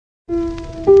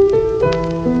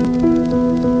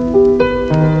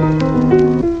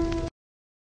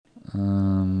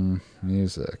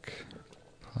Music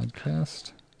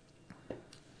podcast.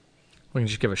 We can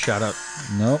just give a shout out.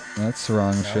 Nope, that's the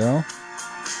wrong show.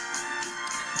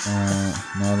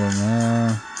 Not in there.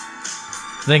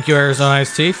 Thank you, Arizona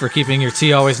Iced Tea, for keeping your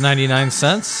tea always 99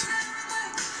 cents.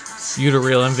 You the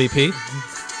real MVP.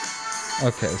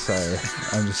 Okay, sorry.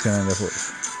 I'm just going to end up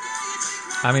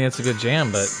with... I mean, it's a good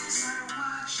jam, but...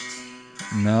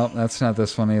 Nope, that's not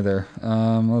this one either.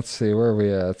 Let's see, where are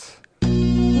we at?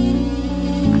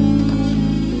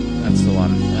 That's the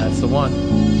one. That's the one.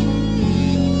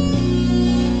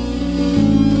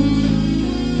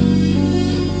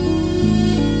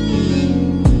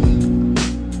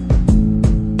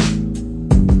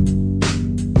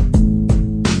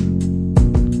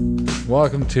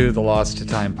 Welcome to the Lost to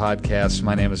Time podcast.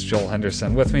 My name is Joel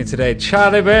Henderson. With me today,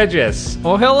 Charlie Burgess.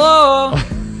 Oh, hello!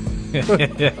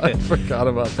 I forgot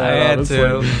about that. I had honestly.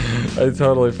 to. I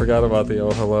totally forgot about the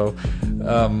oh hello.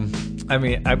 I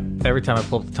mean, every time I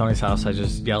pull up to Tony's house, I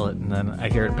just yell it, and then I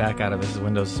hear it back out of his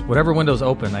windows. Whatever window's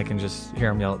open, I can just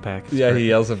hear him yell it back. It's Yeah, great. he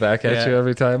yells it back at you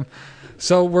every time.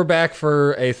 So we're back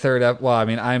for a third well, I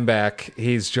mean, I'm back.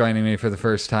 He's joining me for the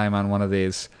first time on one of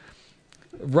these.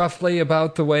 Roughly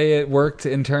about the way it worked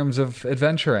in terms of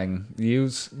adventuring. You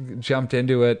jumped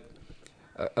into it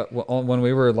when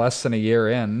we were less than a year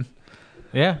in.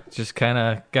 Yeah, just kind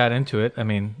of got into it. I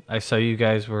mean, I saw you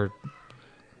guys were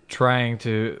trying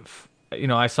to,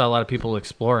 I saw a lot of people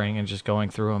exploring and just going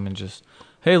through them and just,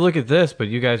 hey, look at this. But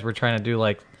you guys were trying to do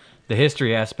like the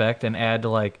history aspect and add to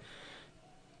like,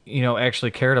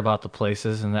 actually cared about the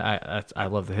places. And I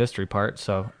love the history part.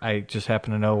 So I just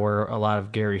happen to know where a lot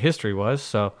of Gary history was.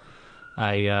 So But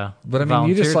I mean,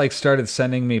 volunteered. you just like started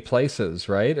sending me places,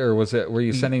 right? Or were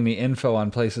you sending me info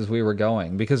on places we were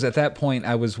going? Because at that point,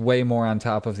 I was way more on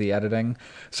top of the editing.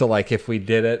 So like, if we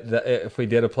did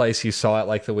a place, you saw it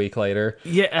like the week later.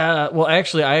 Yeah, well,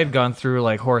 actually, I had gone through,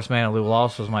 like, Horace Mann and Lou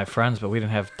Wallace was my friends, but we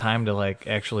didn't have time to, like,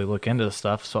 actually look into the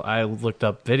stuff. So I looked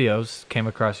up videos, came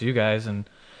across you guys, and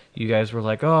you guys were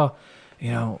like, oh,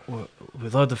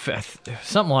 we'd love to...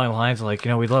 Something along the lines of, like,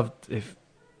 we'd love if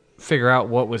figure out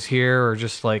what was here or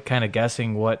just, like, kind of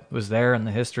guessing what was there and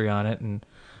the history on it. And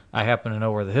I happen to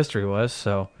know where the history was,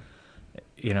 so...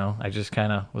 I just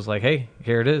kind of was like, hey,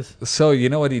 here it is. So you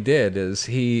know what he did is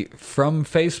from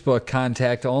Facebook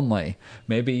contact only,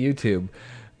 maybe YouTube.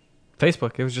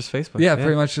 Facebook. It was just Facebook. Yeah,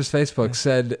 pretty much just Facebook. Yeah.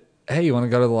 Said, hey, you want to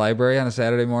go to the library on a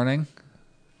Saturday morning?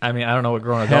 I mean, I don't know what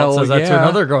grown Hell adult says that to yeah.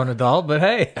 another grown adult, but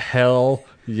hey. Hell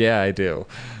yeah, I do.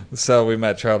 So we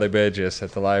met Charlie Burgess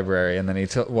at the library, and then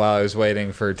while I was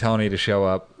waiting for Tony to show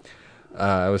up,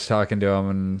 I was talking to him,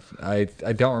 and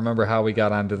I don't remember how we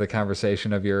got onto the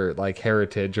conversation of your like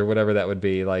heritage or whatever that would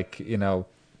be. Like,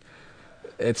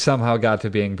 it somehow got to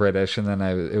being British, and then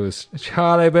it was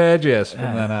Charlie Burgess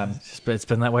from then on. It's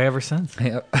been that way ever since.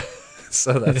 Yep.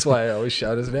 So that's why I always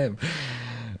shout his name.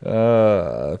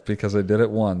 Because I did it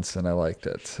once and I liked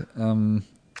it.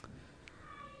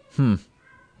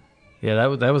 Yeah,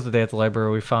 that was the day at the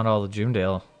library we found all the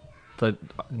Junedale, the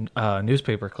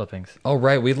newspaper clippings. Oh,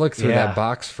 right. We looked through Yeah. that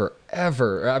box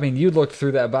forever. I mean, you looked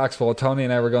through that box while Tony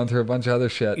and I were going through a bunch of other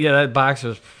shit. Yeah, that box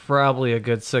was probably a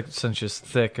good 6 inches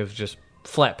thick of just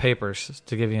flat papers,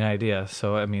 to give you an idea.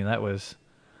 So, I mean, that was...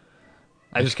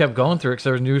 I just kept going through it because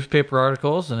there was newspaper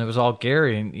articles, and it was all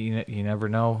Gary, and you never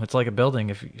know. It's like a building.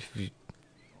 If you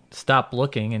stop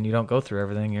looking and you don't go through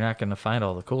everything, you're not going to find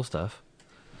all the cool stuff.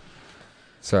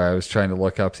 Sorry, I was trying to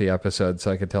look up the episode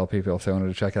so I could tell people if they wanted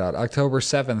to check it out. October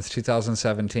 7th,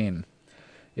 2017.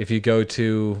 If you go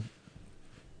to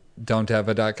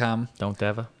don'teva.com. Don't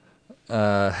ever.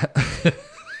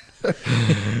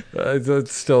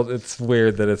 It's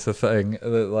weird that it's a thing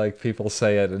that like people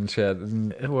say it and shit.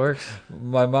 And It works.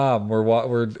 my mom,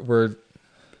 we're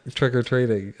trick or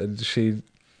treating, and she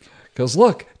goes,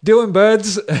 "Look, doing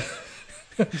birds."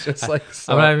 Just like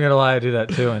so. I'm not even gonna lie, I do that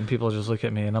too, and people just look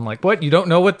at me, and I'm like, "What? You don't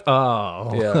know what?"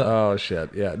 Oh, Yeah. Oh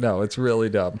shit. Yeah. No, it's really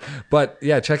dumb. But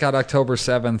yeah, check out October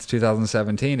 7th,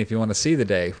 2017 if you want to see the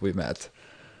day we met.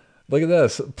 Look at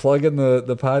this. Plug in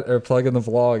the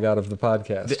vlog out of the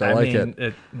podcast. I like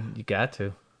it. You got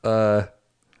to.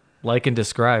 Like and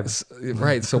describe.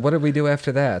 Right. So what did we do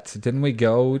after that? Didn't we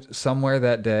go somewhere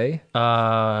that day?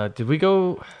 Did we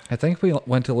go? I think we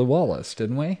went to Lou Wallace,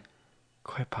 didn't we?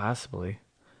 Quite possibly.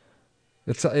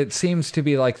 It seems to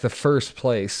be like the first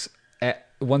place.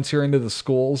 Once you're into the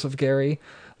schools of Gary,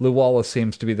 Lou Wallace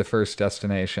seems to be the first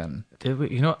destination. Did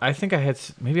we? I think I had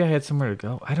somewhere to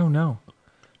go. I don't know.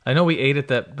 I know we ate at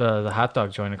that the hot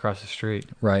dog joint across the street,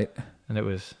 Right. and it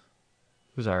was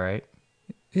all right.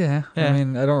 Yeah. Yeah. I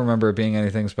mean, I don't remember it being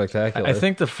anything spectacular. I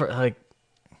think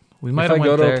We might If have I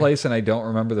went go to there. a place and I don't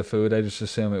remember the food, I just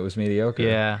assume it was mediocre.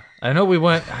 Yeah, I know we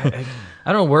went. I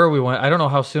don't know where we went. I don't know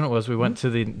how soon it was. We went to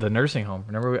the nursing home.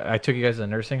 Remember, I took you guys to the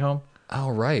nursing home. Oh,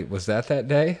 right. Was that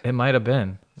day? It might have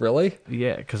been. Really?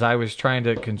 Yeah, because I was trying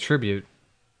to contribute.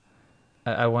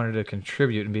 I wanted to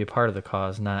contribute and be a part of the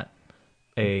cause, not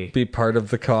Be part of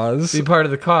the cause? be part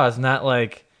of the cause, not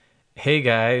like, hey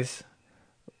guys,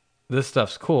 this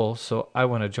stuff's cool, so I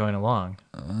want to join along.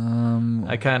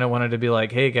 I kind of wanted to be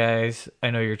like, hey guys, I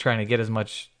know you're trying to get as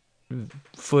much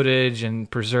footage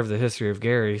and preserve the history of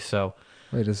Gary, so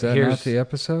Wait, is that not here's- the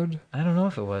episode? I don't know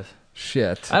if it was.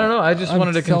 Shit. I don't know. I just I'm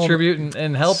wanted to telling- contribute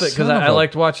and help it because Son of I a-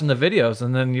 liked watching the videos.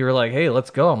 And then you were like, hey,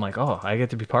 let's go. I'm like, oh, I get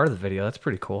to be part of the video. That's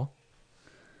pretty cool.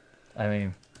 I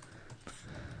mean,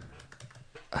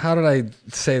 How did I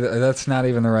say that? That's not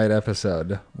even the right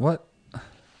episode. What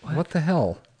the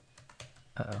hell?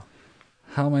 uh-oh.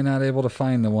 How am I not able to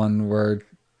find the one where...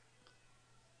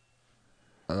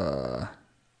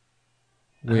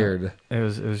 Weird. It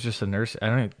was just a nurse. I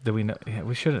don't know. Did we know? Yeah,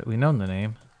 we known the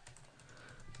name.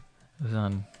 It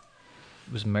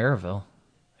was Maryville.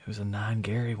 It was a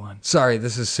non-Gary one. Sorry,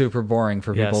 this is super boring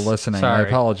for people Yes, listening. I sorry.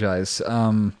 apologize.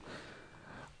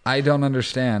 I don't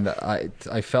understand.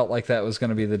 I felt like that was going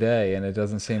to be the day, and it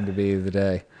doesn't seem to be the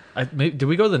day. Did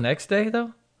we go the next day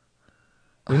though?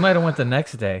 We might have went the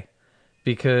next day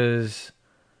because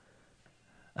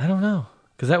I don't know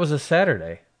because that was a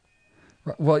Saturday.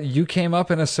 Well, you came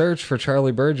up in a search for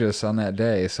Charlie Burgess on that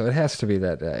day, so it has to be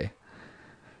that day.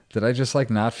 Did I just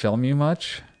not film you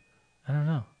much? I don't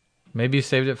know. Maybe you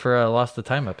saved it for a Lost to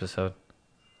Time episode.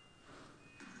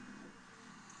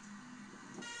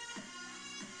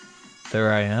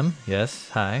 There I am. Yes.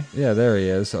 Hi. Yeah, there he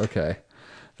is. Okay.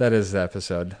 That is the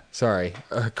episode. Sorry.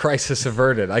 Crisis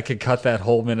averted. I could cut that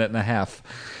whole minute and a half.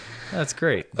 That's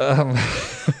great.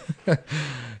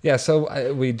 Yeah,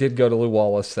 so we did go to Lou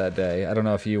Wallace that day. I don't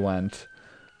know if you went,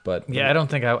 but... Yeah, I don't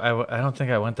think I don't think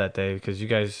I went that day because you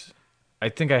guys. I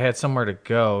think I had somewhere to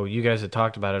go. You guys had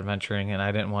talked about adventuring, and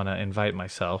I didn't want to invite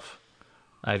myself.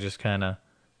 I just kind of.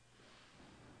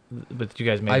 But you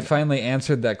guys made. I finally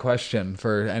answered that question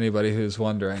for anybody who's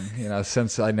wondering.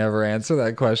 Since I never answer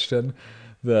that question,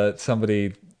 that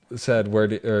somebody said,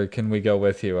 or can we go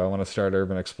with you? I want to start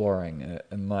urban exploring.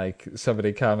 And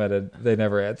somebody commented, they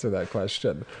never answer that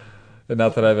question. And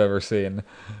not that I've ever seen.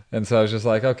 And so I was just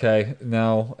like, okay,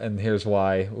 no, and here's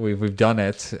why. We've done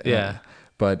it. Yeah.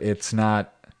 But it's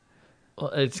not... Well,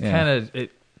 it's Yeah. kind of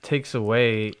it takes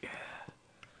away.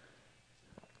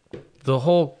 The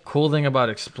whole cool thing about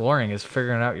exploring is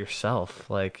figuring it out yourself.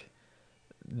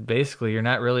 Basically, you're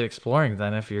not really exploring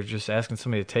then if you're just asking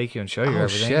somebody to take you and show you Oh,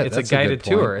 everything. shit, It's that's a a good guided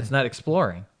tour. point. It's not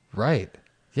exploring. Right.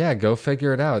 Yeah, go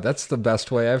figure it out. That's the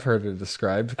best way I've heard it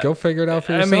described. Go figure it out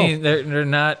for I yourself. mean, they're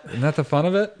not. Isn't that the fun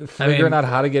of it? Figuring out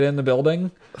how to get in the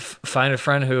building? Find a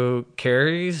friend who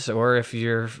carries, or if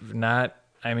you're not,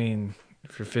 I mean,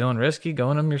 if you're feeling risky, go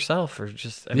in them yourself, or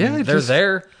just, I mean, they're just-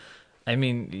 there. I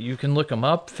mean, you can look them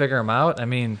up, figure them out. I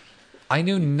mean, I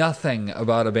knew nothing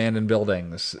about abandoned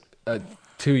buildings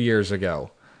 2 years ago.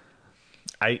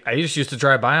 I just used to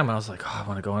drive by them, and I was like, oh, I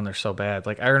want to go in there so bad.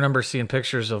 I remember seeing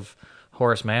pictures of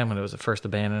Horace Mann when it was at first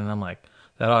abandoned, and I'm like,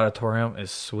 that auditorium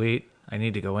is sweet. I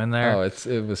need to go in there. Oh, it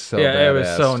was so yeah, it was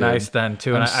badass, so dude. nice then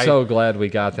too. I'm And so glad we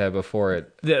got that before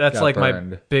it that's got my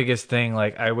burned. biggest thing.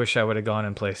 I wish I would have gone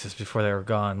in places before they were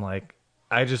gone.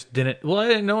 I just didn't. Well, I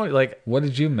didn't know. What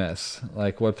did you miss?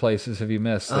 What places have you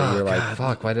missed that you're like,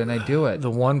 fuck, why didn't I do it? The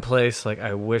one place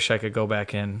I wish I could go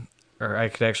back in, or I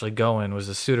could actually go in, was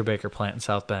the Studebaker plant in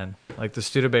South Bend. The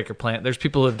Studebaker plant, there's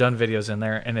people who have done videos in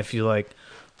there, and if you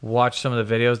watch some of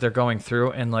the videos they're going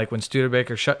through, and when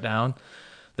Studebaker shut down,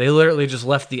 they literally just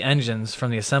left the engines from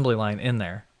the assembly line in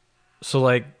there. So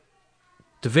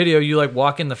the video, you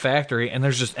walk in the factory and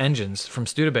there's just engines from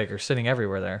Studebaker sitting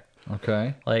everywhere there.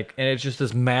 Okay. And it's just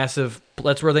this massive.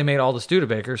 That's where they made all the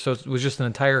Studebaker. So it was just an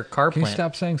entire car Can you plant.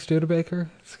 stop saying Studebaker?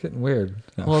 It's getting weird.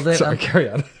 No. Well, Sorry, carry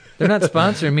on. They're not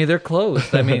sponsoring me. They're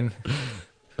closed. I mean,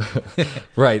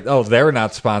 Right. Oh, they're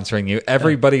not sponsoring you.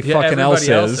 Everybody yeah, fucking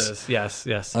everybody else is.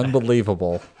 Yes.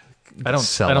 Unbelievable. I don't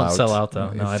sell out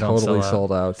though. No, It's I don't totally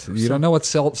sell out. sold out. You don't know what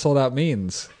sold out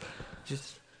means.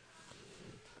 Just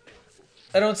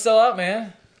I don't sell out,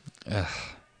 man.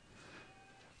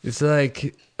 It's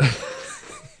like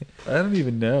I don't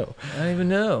even know. I don't even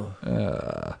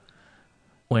know.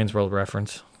 Wayne's World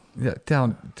reference. Yeah,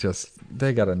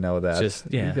 they got to know that.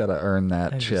 Yeah. You got to earn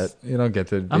that shit. You don't get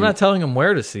to. I'm not telling them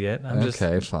where to see it. I'm just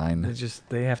okay, fine.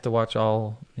 they have to watch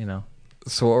all.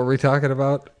 So what were we talking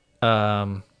about?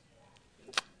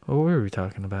 What were we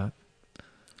talking about?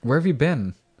 Where have you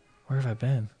been? Where have I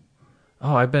been?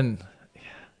 Oh, I've been,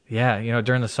 yeah,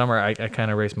 during the summer, I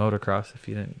kind of race motocross. If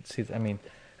you didn't see, I mean,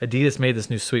 Adidas made this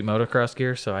new sweet motocross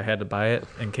gear, so I had to buy it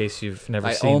in case you've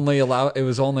never seen. It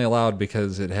was only allowed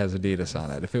because it has Adidas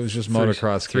on it. If it was just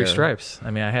motocross three gear, stripes.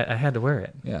 I mean, I had to wear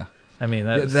it. yeah. I mean,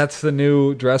 That's the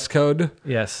new dress code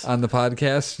yes. on the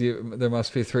podcast. There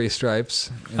must be 3 stripes.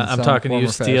 In I'm some talking to form you,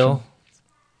 or Steel.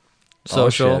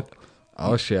 fashion. Social.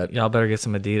 Oh shit! Y'all better get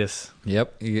some Adidas.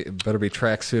 Yep, you better be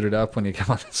track suited up when you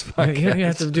come on this podcast. You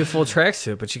have to do a full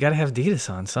tracksuit, but you got to have Adidas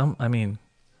on. I mean,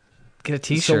 get a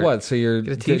T-shirt. So what? So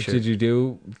Get a t-shirt. did you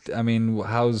do? I mean,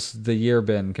 how's the year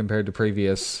been compared to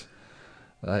previous?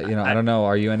 I don't know.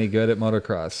 Are you any good at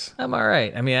motocross? I'm all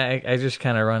right. I mean, I just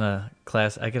kind of run a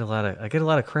class. I get a lot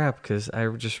of crap because I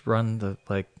just run the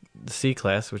C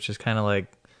class, which is kind of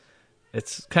like,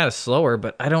 it's kind of slower,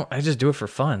 but I just do it for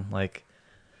fun. Like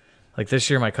this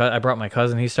year, I brought my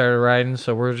cousin. He started riding,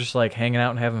 so we're just like hanging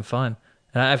out and having fun.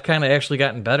 And I've kind of actually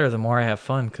gotten better the more I have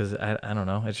fun because I don't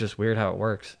know. It's just weird how it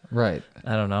works. Right.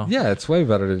 I don't know. Yeah, it's way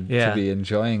better to be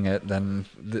enjoying it than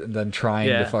trying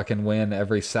to fucking win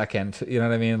every second. You know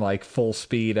what I mean? Like full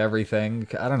speed, everything.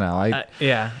 I don't know.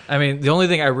 I mean, the only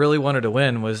thing I really wanted to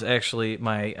win was actually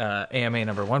my AMA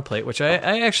number 1 plate, which I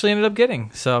actually ended up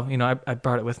getting. So, I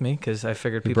brought it with me because I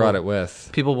figured people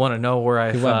want to know where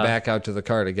I He went back out to the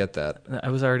car to get that. I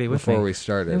was already with me. Before we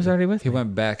started. It was already with me. He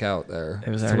went back out there. It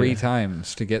was 3 times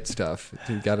to get stuff.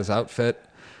 He got his outfit.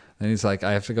 And he's like,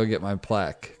 I have to go get my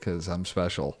plaque because I'm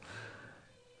special.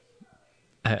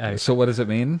 So what does it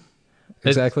mean?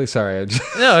 Exactly. Sorry.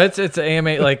 No, it's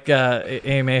AMA. Like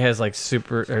AMA has like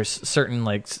certain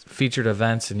like featured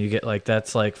events, and you get like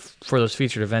that's like for those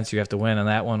featured events you have to win. And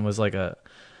that one was like was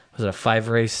it a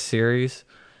 5-race series?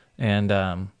 And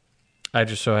I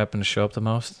just so happened to show up the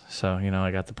most, so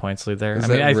I got the points lead there. Is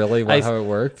that really how it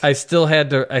worked? I still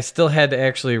had to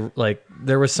actually like.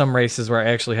 There was some races where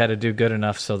I actually had to do good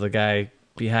enough so the guy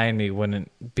behind me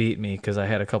wouldn't beat me because I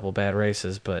had a couple bad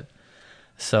races. But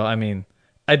so I mean,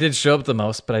 I did show up the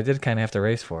most, but I did kind of have to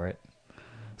race for it.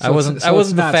 So I wasn't the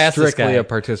fastest strictly guy. a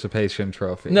participation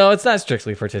trophy. No, it's not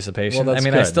strictly participation. Well, I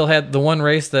mean, good. I still had the one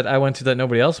race that I went to that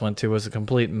nobody else went to was a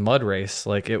complete mud race.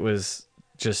 Like it was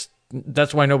just.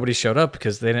 That's why nobody showed up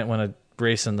because they didn't want to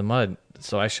race in the mud.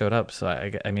 So I showed up. So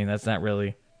I mean, that's not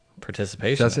really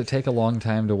participation. Does it take a long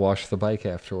time to wash the bike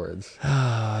afterwards?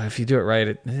 If you do it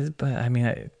right, but I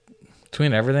mean,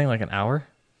 between everything, like an hour.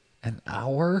 An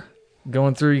hour?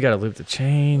 Going through, you got to loop the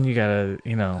chain. You got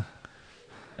to,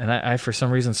 And I for some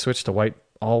reason switched to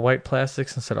all white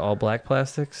plastics instead of all black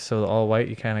plastics. So the all white,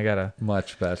 you kind of got to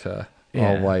much better. Yeah.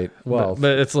 All white. Well,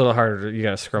 but it's a little harder. You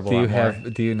got to scrub a lot more.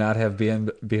 Do you not have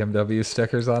BMW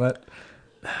stickers on it?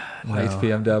 White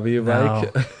BMW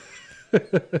bike.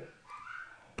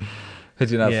 Had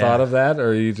you not thought of that,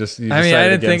 or you just? I mean, I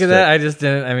didn't think of that. I just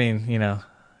didn't. I mean,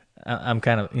 I'm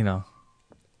kind of, you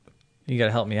got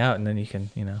to help me out, and then you can,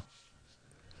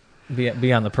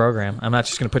 be on the program. I'm not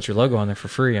just going to put your logo on there for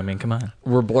free. I mean, come on.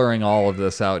 We're blurring all of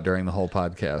this out during the whole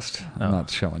podcast. I'm not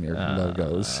showing your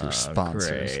logos, your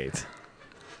sponsors. Great.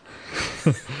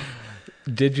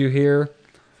 Did you hear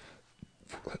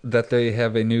that they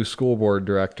have a new school board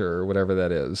director or whatever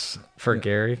that is? For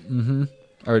Gary? Mm-hmm.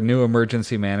 Or a new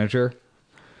emergency manager.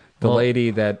 The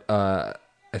lady that I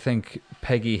think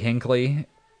Peggy Hinckley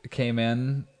came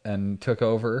in and took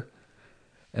over.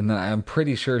 And then I'm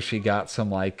pretty sure she got some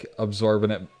like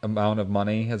absorbent amount of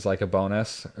money as like a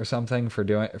bonus or something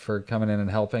for coming in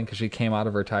and helping because she came out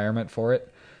of retirement for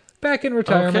it. Back in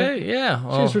retirement. Okay, yeah.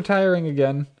 Well, she's retiring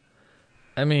again.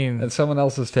 I mean... And someone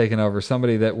else has taken over.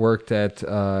 Somebody that worked at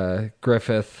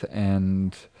Griffith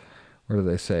and... What do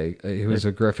they say? He was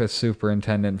a Griffith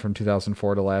superintendent from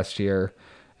 2004 to last year.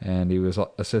 And he was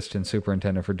assistant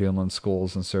superintendent for Duneland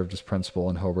Schools and served as principal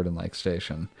in Hobart and Lake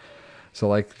Station. So,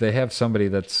 like, they have I somebody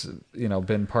that's,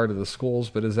 been part of the schools,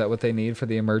 but is that what they need for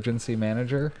the emergency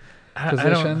manager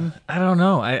position? I don't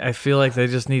know. I feel like they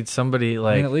just need somebody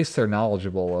like... I mean, at least they're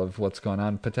knowledgeable of what's going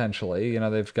on, potentially.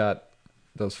 They've got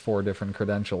those 4 different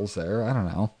credentials there. I don't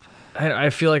know. I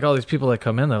feel like all these people that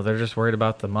come in, though, they're just worried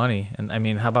about the money. And, I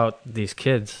mean, how about these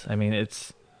kids? I mean,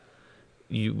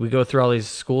 we go through all these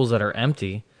schools that are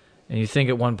empty, and you think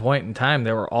at one point in time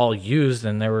they were all used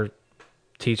and they were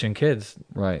teaching kids.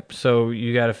 Right. So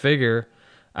you got to figure...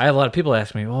 I have a lot of people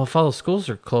ask me, well, if all the schools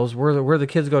are closed, where the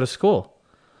kids go to school?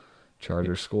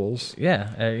 Charter schools.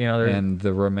 Yeah. And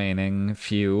the remaining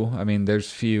few. I mean,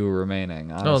 there's few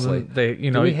remaining, honestly.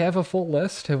 Do we have a full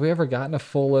list? Have we ever gotten a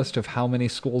full list of how many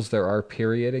schools there are,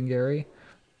 period, in Gary?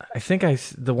 I think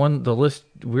the list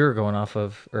we were going off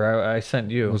of, or I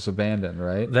sent It you, was abandoned,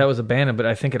 right? that was abandoned, but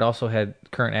I think it also had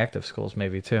current active schools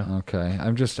maybe too. Okay.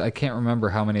 I can't remember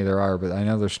how many there are, but I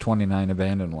know there's 29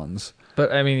 abandoned ones.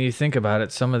 But I mean, you think about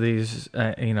it, some of these,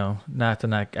 not to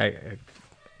not, I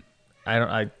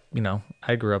don't,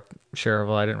 I grew up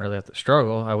Cherville. I didn't really have to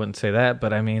struggle. I wouldn't say that,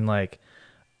 but I mean, like,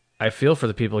 I feel for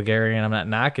the people of Gary, and I'm not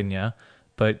knocking you,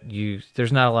 but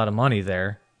there's not a lot of money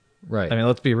there. Right. I mean,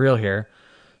 let's be real here.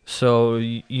 So,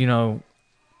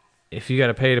 if you got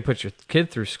to pay to put your kid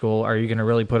through school, are you going to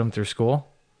really put them through school?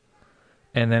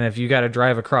 And then if you got to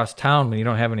drive across town when you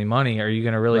don't have any money, are you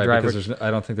going to really drive? Because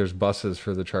I don't think there's buses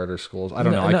for the charter schools. I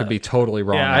don't know. I could be totally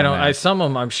wrong. Yeah, on I don't. that. Some of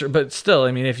them, I'm sure, but still,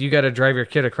 I mean, if you got to drive your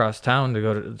kid across town to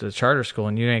go to the charter school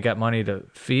and you ain't got money to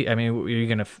feed, I mean, are you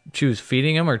going to choose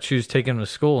feeding them or choose taking them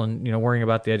to school and worrying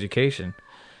about the education?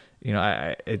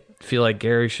 I feel like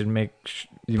Gary should make.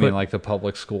 You mean like the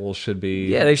public schools should be?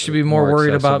 Yeah, they should be more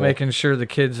worried accessible. about making sure the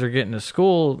kids are getting to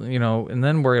school, and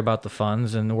then worry about the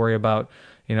funds and worry about.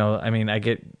 I mean, I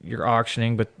get you're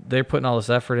auctioning, but they're putting all this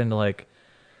effort into, like,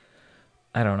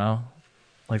 I don't know,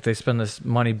 like they spend this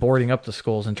money boarding up the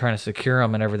schools and trying to secure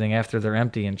them and everything after they're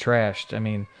empty and trashed. I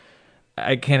mean,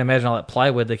 I can't imagine all that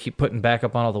plywood they keep putting back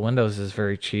up on all the windows is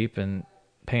very cheap, and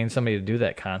paying somebody to do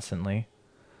that constantly.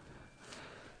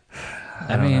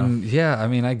 I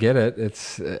mean, I get it.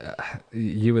 It's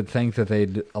you would think that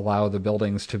they'd allow the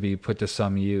buildings to be put to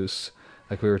some use.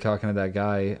 Like we were talking to that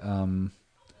guy,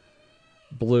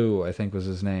 Blue, I think was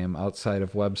his name, outside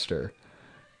of Webster,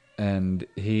 and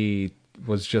he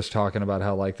was just talking about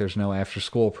how, like, there's no after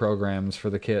school programs for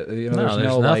the kid. There's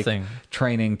no nothing. Like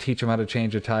training, teach them how to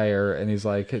change a tire, and he's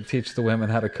like, teach the women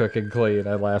how to cook and clean.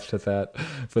 I laughed at that,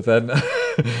 but then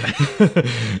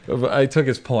I took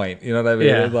his point. You know what I mean?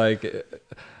 Yeah. Like,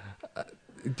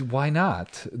 why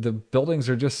not? The buildings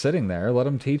are just sitting there. Let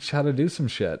them teach how to do some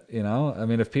shit. I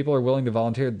mean, if people are willing to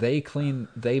volunteer,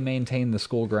 they maintain the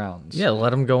school grounds. Yeah,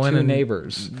 let them go in and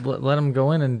neighbors. Let them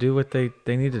go in and do what they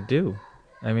need to do.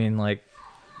 I mean, like,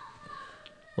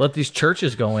 let these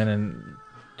churches go in and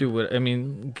do what. I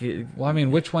mean, well, I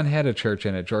mean, which one had a church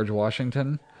in it? George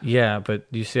Washington. Yeah, but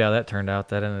you see how that turned out.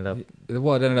 That ended up.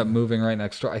 Well, it ended up moving right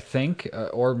next door, I think,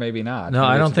 or maybe not. No,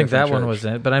 Maybe I don't think that church. one was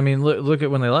in it. But I mean, look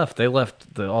at when they left. They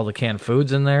left all the canned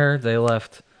foods in there. They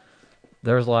left.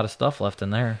 There was a lot of stuff left in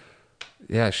there.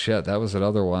 Yeah, shit. That was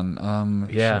another one.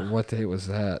 Yeah. Shit, what date was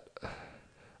that?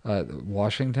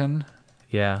 Washington.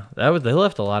 Yeah, they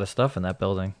left a lot of stuff in that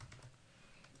building.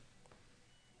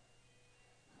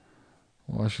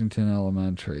 Washington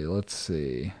Elementary. Let's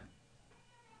see.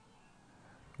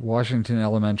 Washington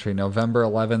Elementary, November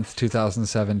 11th,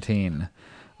 2017.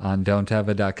 On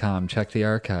don'tava.com. Check the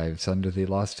archives under the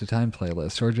Lost to Time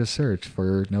playlist, or just search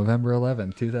for November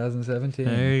 11th, 2017.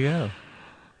 There you go.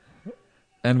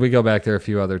 And we go back there a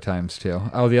few other times, too.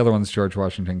 Oh, the other one's George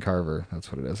Washington Carver.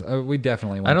 That's what it is. We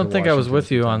definitely went I don't to think I was Washington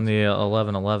with you a few on times. the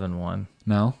 11/11 one.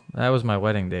 No? That was my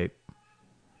wedding date.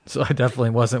 So I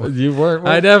definitely wasn't with You weren't?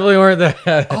 I definitely weren't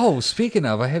there. Oh, speaking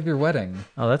of, I have your wedding.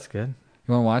 Oh, that's good.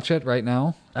 You want to watch it right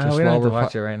now? We don't have to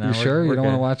watch it right now. You sure? You don't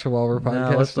want to good. watch it while we're No,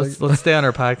 podcasting? let's stay on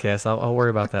our podcast. I'll worry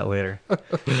about that later.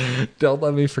 Don't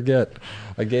let me forget.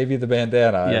 I gave you the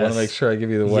bandana. I want Yes. to make sure I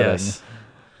give you the wedding. Yes.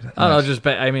 I don't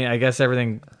know. I mean, I guess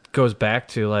everything goes back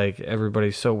to, like,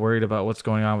 everybody's so worried about what's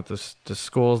going on with the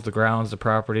schools, the grounds, the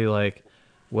property. Like,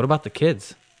 what about the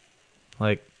kids?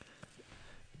 Like,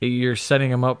 you're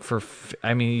setting them up for.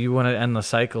 I mean, you want to end the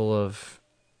cycle of,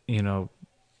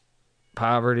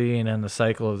 poverty and end the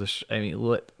cycle of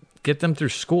get them through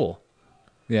school.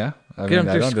 Yeah. Get them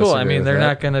through school. I mean, they're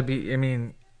not going to be. I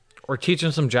mean, or teach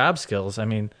them some job skills. I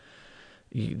mean,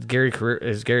 Gary.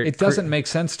 It doesn't make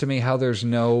sense to me how there's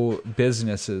no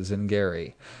businesses in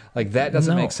Gary. Like, that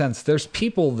doesn't make sense. There's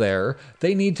people there.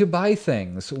 They need to buy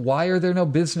things. Why are there no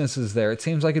businesses there? It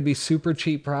seems like it'd be super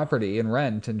cheap property and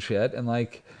rent and shit. And,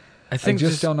 like, I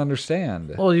just don't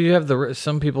understand. Well, you have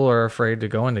some people are afraid to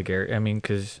go into Gary. I mean,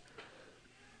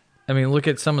 look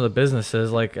at some of the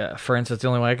businesses. Like, for instance, the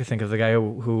only one I could think of, the guy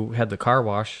who had the car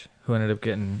wash, who ended up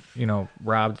getting,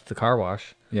 robbed at the car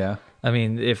wash. Yeah. I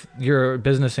mean, if you're a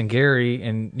business in Gary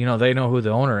and, they know who the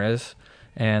owner is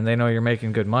and they know you're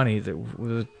making good money,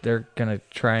 they're going to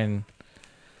try and,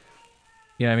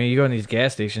 I mean, you go in these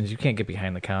gas stations, you can't get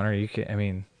behind the counter. You can, I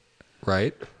mean.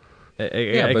 Right.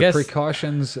 I but guess,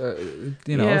 precautions, if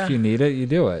you need it, you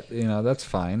do it. That's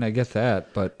fine. I get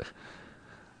that. But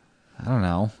I don't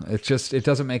know. It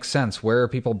doesn't make sense. Where are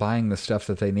people buying the stuff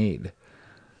that they need?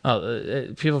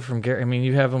 Oh, people from Gary. I mean,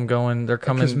 you have them going. They're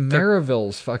coming. Because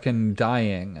Maryville's fucking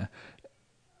dying.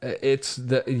 It's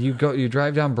you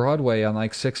drive down Broadway on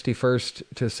like 61st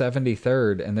to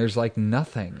 73rd, and there's like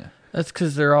nothing. That's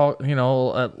because they're all,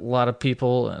 a lot of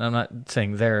people, and I'm not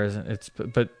saying theirs,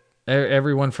 but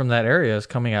everyone from that area is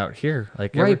coming out here.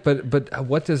 Like Right, but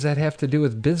what does that have to do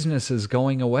with businesses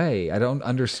going away? I don't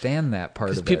understand that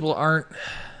part of it. Because people aren't.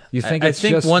 You think I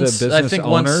think just once, the business I think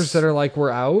owners once, that are like, we're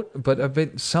out?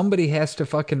 But somebody has to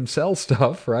fucking sell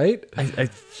stuff, right? I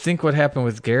think what happened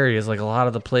with Gary is like a lot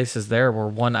of the places there were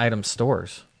one-item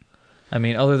stores. I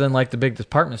mean, other than like the big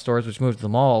department stores, which moved to the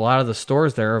mall, a lot of the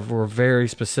stores there were very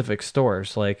specific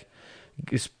stores. Like,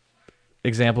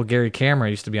 example, Gary Camera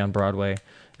used to be on Broadway.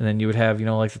 And then you would have,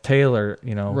 like the Taylor,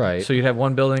 Right. So you'd have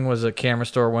one building was a camera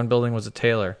store, one building was a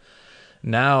Taylor.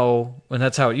 Now, and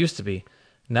that's how it used to be.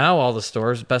 Now all the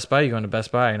stores, Best Buy, you go into Best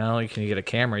Buy, not only can you get a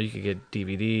camera, you can get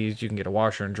DVDs, you can get a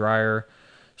washer and dryer.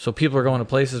 So people are going to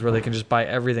places where they can just buy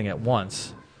everything at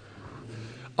once.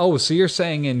 Oh, so you're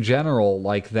saying in general,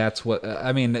 like that's what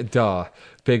I mean? Duh,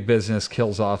 big business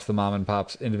kills off the mom and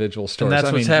pop's individual stores. And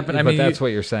that's what's happened. But that's what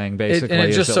you're saying, basically. And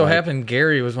it just so happened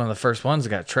Gary was one of the first ones that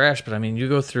got trashed. But I mean, you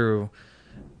go through.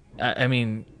 I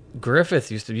mean,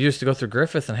 Griffith used to go through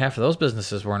Griffith, and half of those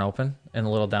businesses weren't open in the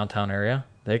little downtown area.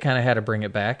 They kind of had to bring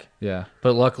it back. Yeah,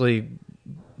 but luckily,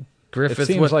 Griffith. It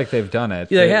seems like they've done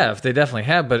it. Yeah, they have. They definitely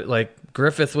have. But like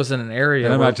Griffith was in an area.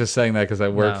 And I'm not just saying that because I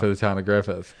work for the town of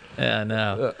Griffith. Yeah,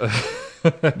 no.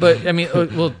 But I mean,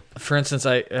 well, for instance,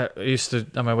 I used to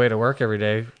on my way to work every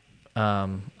day. I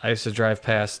used to drive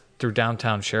past through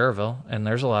downtown Cherville, and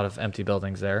there's a lot of empty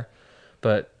buildings there.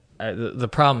 But the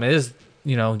problem is,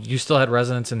 you still had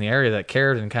residents in the area that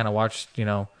cared and kind of watched.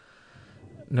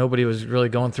 Nobody was really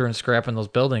going through and scrapping those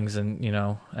buildings, and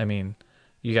I mean,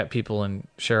 you got people in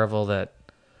Cherville that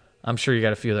I'm sure you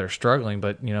got a few that are struggling,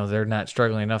 but they're not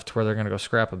struggling enough to where they're going to go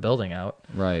scrap a building out.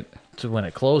 Right. To when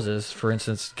it closes, for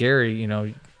instance, Gary,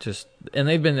 and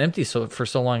they've been empty for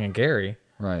so long in Gary.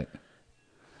 Right.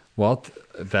 Well,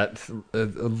 that's a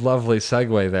lovely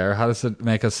segue there. How does it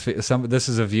make us feel? This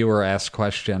is a viewer-asked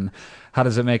question. How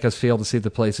does it make us feel to see the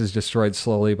places destroyed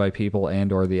slowly by people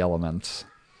and or the elements?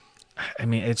 I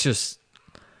mean, it's just...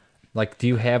 Like, do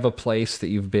you have a place that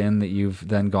you've been that you've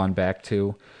then gone back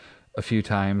to a few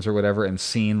times or whatever and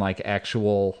seen, like,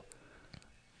 actual...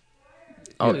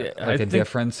 a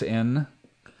difference in...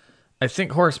 I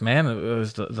think Horace Mann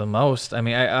was the most. I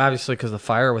mean, obviously because of the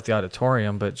fire with the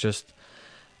auditorium, but just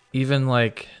even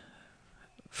like,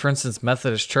 for instance,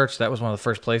 Methodist Church, that was one of the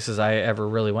first places I ever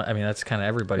really went. I mean, that's kind of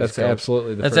everybody's That's go.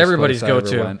 Absolutely the that's first everybody's place I ever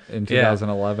go-to. Went in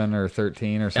 2011 or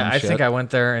 13 or something. I think I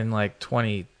went there in like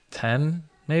 2010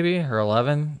 maybe, or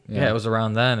 11. Yeah, it was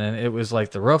around then. And it was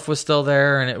like the roof was still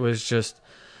there, and it was just,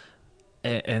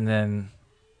 and then,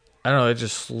 I don't know, it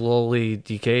just slowly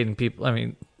decayed, and people, I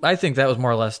mean, I think that was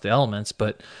more or less the elements,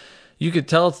 but you could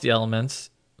tell it's the elements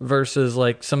versus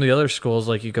like some of the other schools,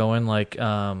 like you go in like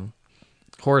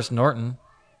Horace Norton,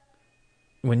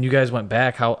 when you guys went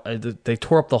back, how they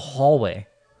tore up the hallway.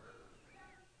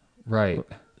 Right.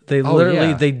 They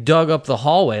literally they dug up the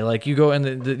hallway. Like you go in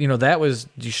that was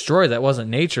destroyed. That wasn't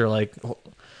nature. Like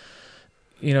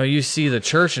you see the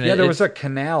church and there was a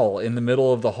canal in the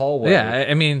middle of the hallway. Yeah,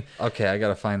 I mean, okay, I got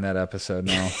to find that episode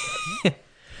now.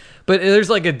 But there's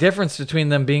like a difference between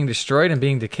them being destroyed and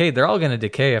being decayed. They're all going to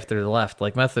decay after they're left.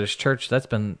 Like Methodist Church, that's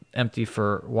been empty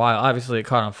for a while. Obviously, it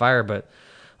caught on fire, but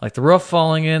like the roof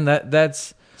falling in,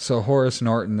 that's... So Horace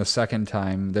Norton, the second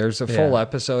time, there's a full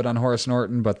episode on Horace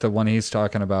Norton, but the one he's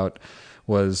talking about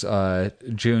was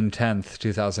June 10th,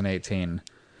 2018.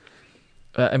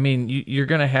 I mean, you're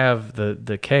going to have the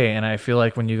decay, and I feel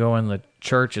like when you go in the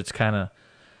church, it's kind of...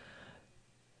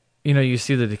 you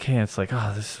see the decay, and it's like,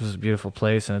 oh, this was a beautiful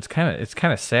place, and it's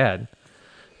kind of sad.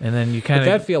 And then you kind of...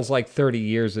 But that feels like 30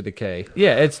 years of decay.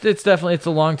 Yeah, it's definitely, it's a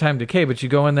long time decay, but you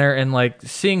go in there and like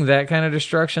seeing that kind of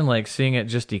destruction, like seeing it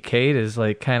just decayed is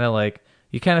like,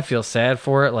 you kind of feel sad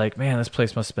for it. Like, man, this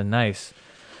place must have been nice.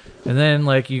 And then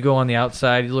like you go on the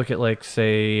outside, you look at like,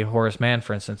 say, Horace Mann,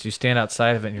 for instance, you stand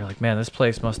outside of it and you're like, man, this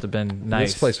place must have been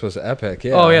nice. This place was epic,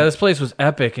 yeah. Oh yeah, this place was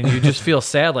epic. And you just feel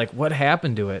sad, like what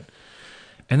happened to it?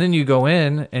 And then you go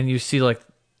in and you see like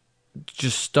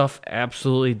just stuff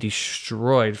absolutely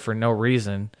destroyed for no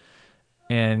reason,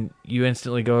 and you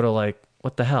instantly go to like,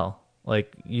 what the hell?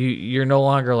 Like you're no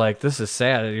longer like, this is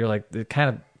sad. You're like, it kind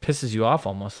of pisses you off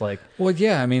almost. Like, well,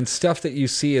 yeah, I mean, stuff that you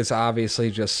see is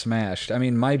obviously just smashed. I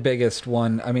mean, my biggest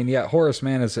one, I mean, yeah, Horace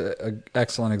Mann is an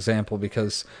excellent example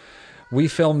because we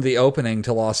filmed the opening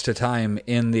to Lost to Time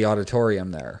in the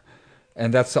auditorium there,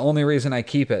 and that's the only reason I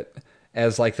keep it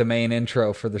as like the main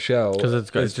intro for the show, because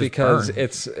it's because burned.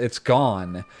 it's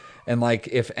gone, And like,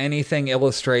 if anything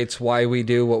illustrates why we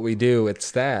do what we do,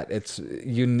 it's that. It's,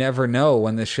 you never know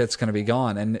when this shit's going to be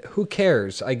gone. And who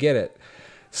cares? I get it.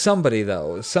 Somebody,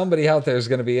 though, somebody out there is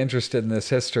going to be interested in this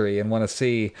history and want to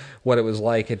see what it was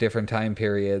like at different time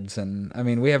periods. And I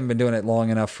mean, we haven't been doing it long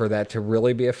enough for that to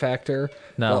really be a factor.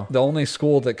 No. The only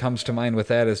school that comes to mind with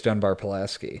that is Dunbar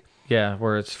Pulaski. Yeah,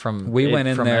 where it's from. We went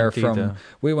in there empty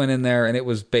we went in there and it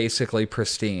was basically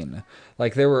pristine.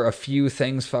 Like, there were a few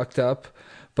things fucked up,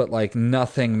 but like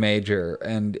nothing major.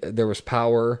 And there was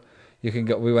power. You can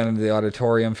go. We went into the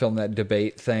auditorium, filmed that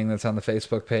debate thing that's on the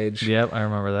Facebook page. Yep, I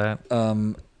remember that.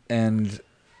 And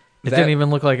it didn't even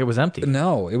look like it was empty.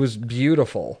 No, it was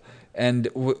beautiful. And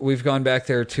we've gone back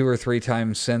there 2 or 3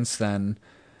 times since then.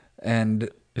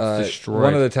 And It's destroyed.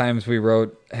 one of the times we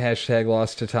wrote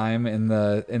 #lost to time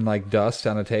in like dust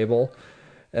on a table.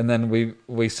 And then we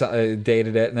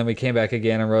dated it, and then we came back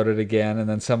again and wrote it again, and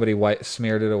then somebody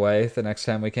smeared it away the next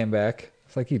time we came back.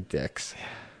 It's like, you dicks.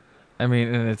 I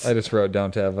mean, and it's. I just wrote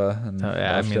 "Don't Ever." And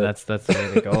yeah, I mean, it. that's the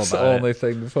way to go That's about the it. only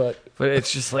thing to put. But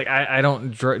it's just like, I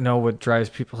don't know what drives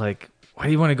people, like, why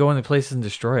do you want to go into places and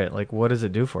destroy it? Like, what does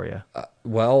it do for you?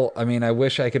 Well, I mean, I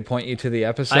wish I could point you to the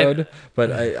episode,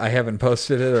 but I haven't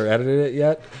posted it or edited it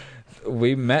yet.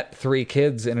 We met 3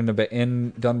 kids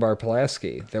in Dunbar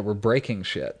Pulaski that were breaking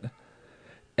shit.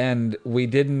 And we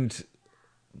didn't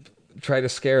try to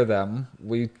scare them.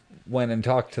 We went and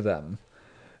talked to them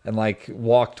and like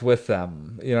walked with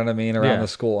them, you know what I mean, around the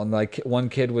school. And like, one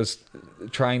kid was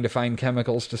trying to find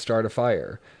chemicals to start a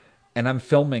fire, and I'm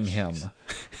filming him.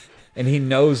 And he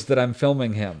knows that I'm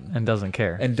filming him. And doesn't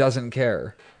care.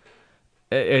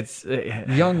 It's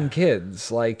young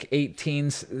kids, like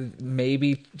 18,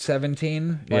 maybe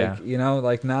 17. Like, you know,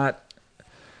 like not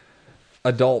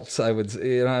adults, I would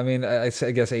say. You know, I mean, I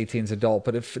guess 18's adult,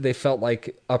 but if they felt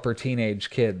like upper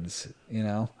teenage kids, you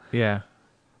know? Yeah.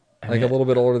 Like a little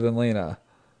bit older than Lena.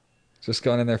 Just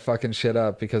going in there fucking shit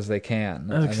up because they can.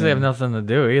 Because they have nothing to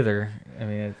do either. I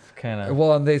mean, it's kind of...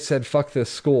 Well, and they said, fuck this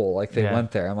school. Like, they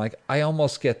went there. I'm like, I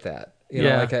almost get that. You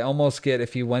know, like, I almost get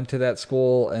if you went to that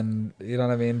school and, you know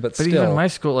what I mean? But still. Even my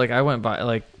school, like, I went by,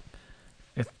 like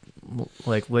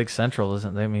Lake Central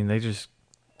isn't... I mean, they just...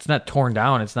 It's not torn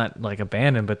down. It's not, like,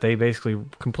 abandoned, but they basically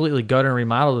completely gutted and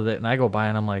remodeled it. And I go by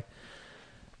and I'm like,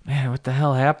 man, what the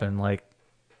hell happened? Like,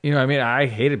 you know, I mean, I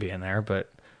hated being there,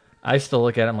 but I still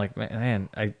look at it, I'm like, man,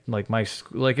 I like my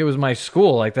like it was my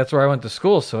school, like that's where I went to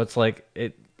school, so it's like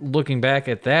looking back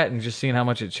at that and just seeing how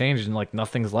much it changed, and like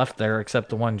nothing's left there except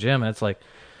the one gym, and it's like,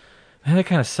 man, that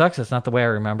kind of sucks. That's not the way I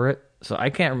remember it. So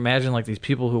I can't imagine like these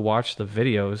people who watch the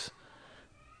videos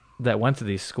that went to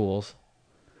these schools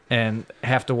and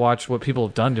have to watch what people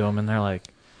have done to them, and they're like,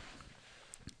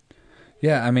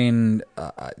 yeah, I mean,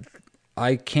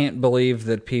 I can't believe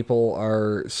that people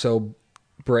are so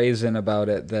brazen about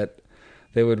it that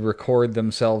they would record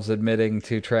themselves admitting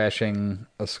to trashing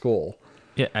a school.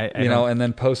 Yeah, you know, and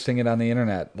then posting it on the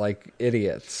internet like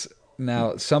idiots.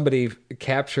 Now, somebody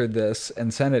captured this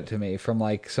and sent it to me from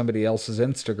like somebody else's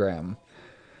Instagram,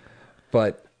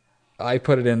 but I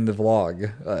put it in the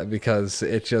vlog because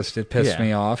it pissed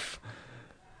me off.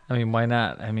 I mean, why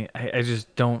not? I mean, I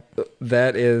just don't.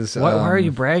 That is. Why are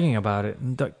you bragging about it?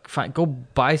 Go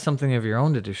buy something of your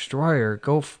own to destroy, or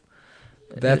go.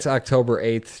 That's October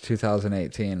 8th,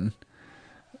 2018.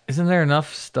 Isn't there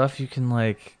enough stuff you can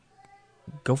like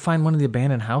go find one of the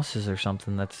abandoned houses or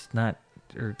something that's not.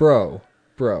 Bro.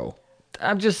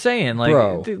 I'm just saying,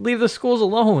 like, leave the schools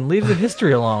alone. Leave the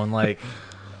history alone. Like,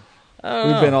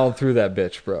 we've been all through that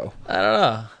bitch, bro. I don't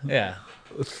know. Yeah.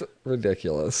 It's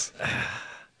ridiculous.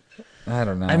 I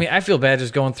don't know. I mean, I feel bad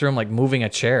just going through them, like moving a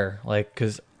chair, like,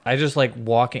 because I just like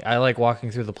walking. I like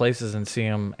walking through the places and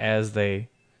seeing them as they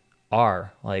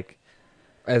are, like,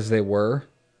 as they were.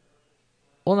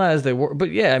 Well, not as they were,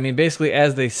 but yeah, I mean, basically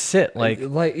as they sit, like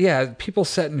yeah, people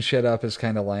setting shit up is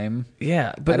kind of lame.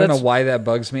 Yeah, but I don't know why that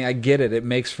bugs me. I get it; it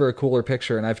makes for a cooler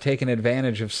picture, and I've taken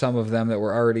advantage of some of them that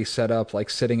were already set up, like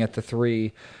sitting at the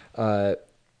 3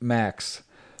 max.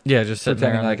 Yeah, just sitting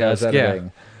pretending there like I was editing.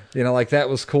 Yeah. You know, like that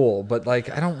was cool, but like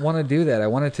I don't want to do that. I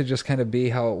want it to just kind of be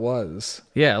how it was.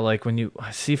 Yeah, like when you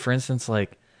see, for instance,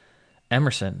 like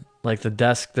Emerson, like the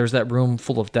desk, there's that room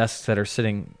full of desks that are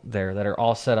sitting there that are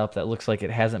all set up that looks like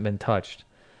it hasn't been touched.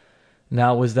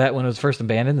 Now, was that when it was first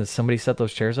abandoned that somebody set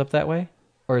those chairs up that way?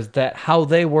 Or is that how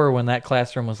they were when that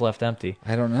classroom was left empty?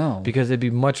 I don't know. Because it'd be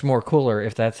much more cooler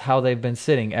if that's how they've been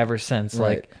sitting ever since.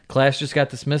 Right. Like, class just got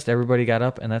dismissed, everybody got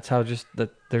up, and that's how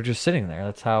they're just sitting there.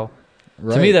 That's how...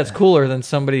 Right. To me, that's cooler than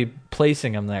somebody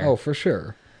placing them there. Oh, for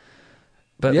sure.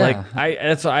 But yeah. like,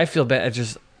 that's why I feel bad.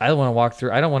 I don't want to walk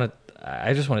through.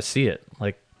 I just want to see it.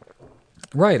 Like,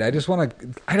 Right. I just want to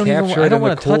I don't capture even. it I don't in the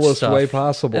want to touch coolest stuff. way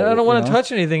possible. And I don't want you to know?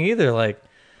 touch anything either. Like,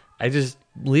 I just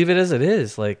leave it as it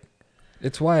is. Like,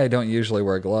 It's why I don't usually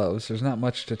wear gloves. There's not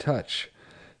much to touch.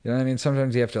 You know what I mean?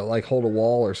 Sometimes you have to like hold a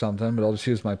wall or something, but I'll just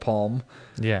use my palm.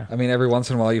 yeah. I mean, every once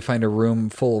in a while you find a room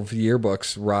full of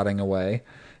yearbooks rotting away,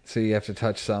 so you have to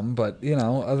touch some. But, you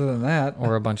know, other than that...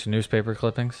 Or a bunch of newspaper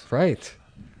clippings. Right.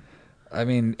 I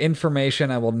mean,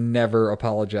 information I will never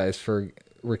apologize for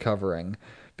recovering,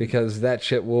 because that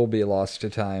shit will be lost to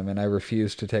time, and I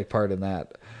refuse to take part in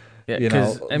that. Yeah, You know,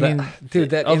 'cause, I mean,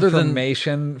 dude, that other than-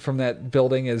 information from that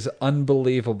building is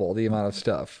unbelievable, the amount of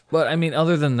stuff. But I mean,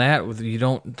 other than that, you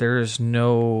don't. There's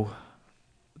no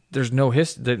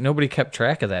history. Nobody kept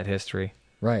track of that history.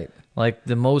 Right. Like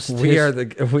the most. We are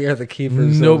the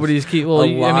keepers. Nobody's keep. Well, a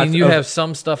I lot mean, you of- have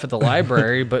some stuff at the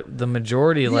library, but the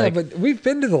majority, Yeah, like but we've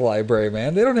been to the library,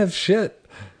 man. They don't have shit.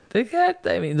 they got.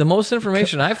 I mean, the most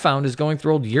information I found is going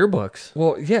through old yearbooks.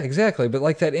 Well, yeah, exactly. But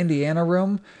like that Indiana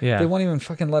room, Yeah. they won't even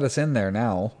fucking let us in there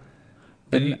now.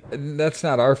 But And that's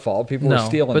not our fault. People are No,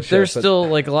 stealing but shit. there's still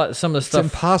like a lot. Some of the it's stuff.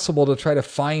 impossible to try to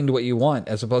find what you want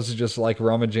as opposed to just like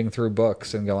rummaging through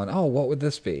books and going, oh, what would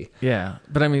this be? Yeah,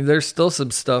 but I mean, there's still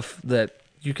some stuff that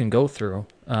you can go through.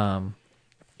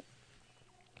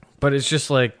 But it's just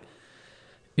like,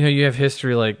 you know, you have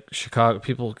history like Chicago.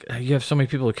 People, you have so many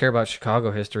people who care about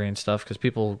Chicago history and stuff because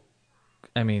people,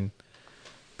 I mean,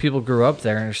 people grew up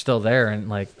there and are still there, and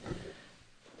like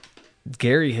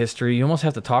Gary history, you almost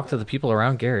have to talk to the people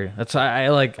around Gary. That's I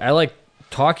like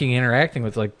talking, interacting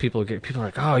with like people. People are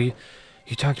like, oh, you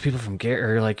talk to people from Gary,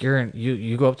 or like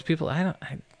you go up to people.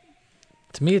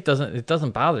 To me, it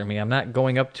doesn't bother me. I'm not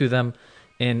going up to them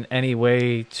in any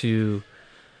way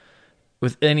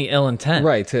with any ill intent.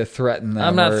 Right, to threaten them.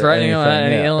 I'm not or threatening them with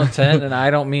anything, any yeah. ill intent, and I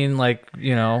don't mean like,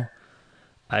 you know,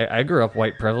 I grew up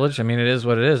white privileged. I mean, it is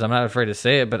what it is. I'm not afraid to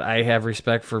say it, but I have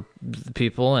respect for the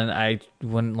people, and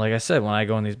like I said, when I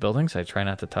go in these buildings, I try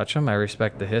not to touch them. I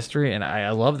respect the history, and I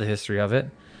love the history of it,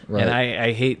 Right. and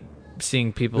I hate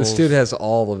seeing people. This dude has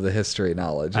all of the history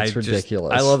knowledge. It's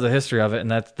ridiculous. I love the history of it,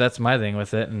 and that's my thing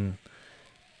with it. And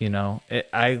you know,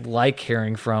 I like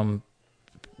hearing from,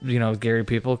 you know, Gary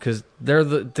people because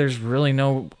there's really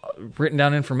no written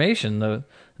down information.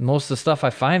 Most of the stuff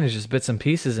I find is just bits and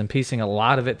pieces and piecing a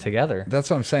lot of it together. That's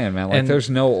what I'm saying, man. Like, And- there's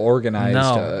no organized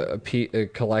No. a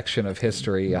collection of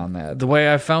history on that. The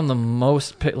way I found the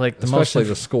most, Especially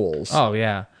the schools. Oh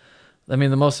yeah, I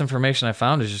mean the most information I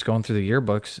found is just going through the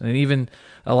yearbooks, and even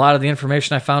a lot of the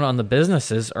information I found on the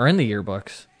businesses are in the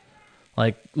yearbooks,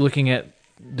 like looking at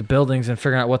the buildings and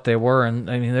figuring out what they were. And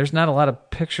I mean, there's not a lot of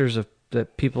pictures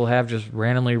that people have just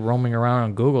randomly roaming around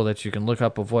on Google that you can look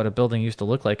up of what a building used to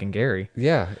look like in Gary.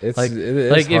 Yeah, it Like,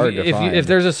 is hard to find. if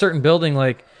there's a certain building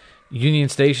like Union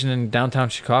Station in downtown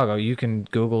Chicago, you can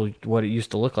Google what it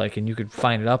used to look like, and you could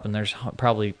find it up. And there's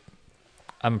probably,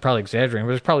 I'm probably exaggerating,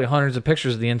 but there's probably hundreds of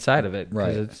pictures of the inside of it. 'Cause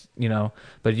Right. It's, you know,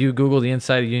 but you Google the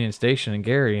inside of Union Station in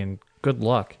Gary, and good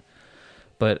luck.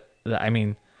 But I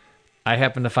mean, I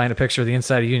happened to find a picture of the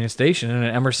inside of Union Station in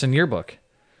an Emerson yearbook.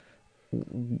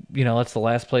 You know, that's the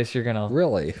last place you're gonna.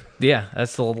 Really? Yeah,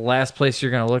 that's the last place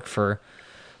you're gonna look for.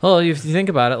 Well, if you think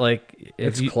about it, like if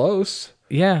It's you, close.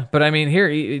 yeah, but I mean, here,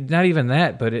 not even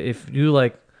that. But if you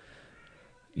like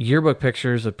yearbook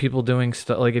pictures of people doing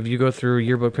stuff, like if you go through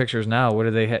yearbook pictures now, what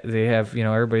do they they have? You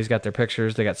know, everybody's got their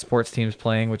pictures. They got sports teams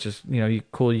playing, which is, you know,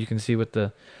 cool. You can see with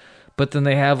the, but then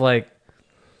they have like,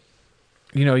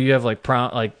 you know, you have like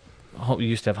prom, like you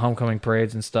used to have homecoming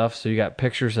parades and stuff. So you got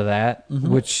pictures of that,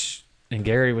 which in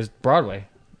Gary was Broadway.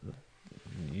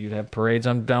 You'd have parades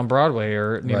on down Broadway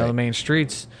or, you know, the main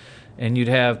streets, and you'd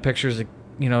have pictures of,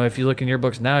 you know, if you look in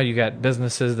yearbooks now, you got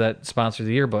businesses that sponsor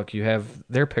the yearbook. You have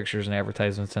their pictures and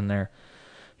advertisements in there.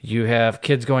 You have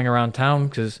kids going around town,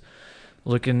 because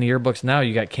look in the yearbooks now,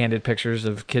 you got candid pictures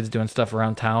of kids doing stuff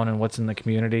around town and what's in the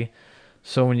community.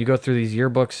 So when you go through these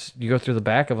yearbooks, you go through the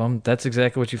back of them, that's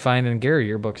exactly what you find in Gary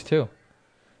yearbooks too.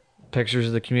 Pictures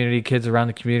of the community, kids around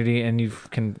the community, and you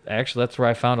can actually, that's where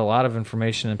I found a lot of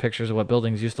information and pictures of what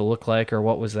buildings used to look like or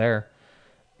what was there.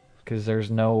 Because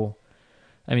there's no,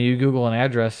 I mean, you Google an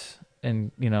address,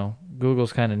 and, you know,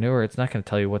 Google's kind of newer. It's not going to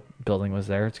tell you what building was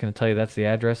there. It's going to tell you that's the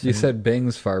address. You said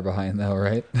Bing's far behind, though,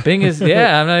 right? Bing is,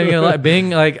 yeah, I'm not even going to lie.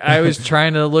 Bing, like, I was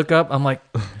trying to look up. I'm like,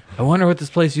 I wonder what this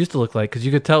place used to look like, because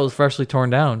you could tell it was freshly torn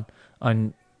down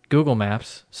on Google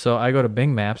Maps. So I go to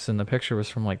Bing Maps, and the picture was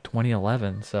from like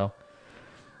 2011. So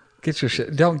Get your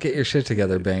shit. Don't get your shit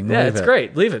together, Bing. yeah, Leave it's it.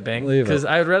 great. Leave it, Bing. Leave it. Because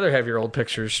I would rather have your old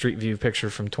picture, Street View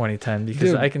picture from 2010,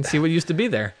 because Dude. I can see what used to be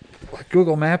there.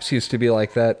 Google Maps used to be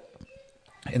like that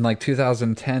in like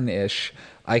 2010-ish.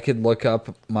 I could look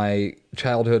up my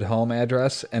childhood home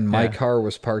address, and my Yeah. car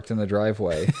was parked in the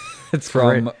driveway It's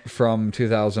from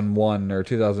 2001 or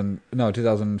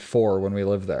 2004 when we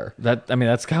lived there.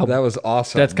 that's how That was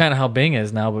awesome. that's kind of how Bing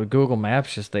is now. But Google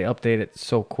Maps they update it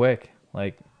so quick,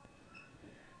 like.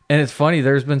 And it's funny.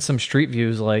 There's been some street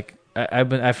views. Like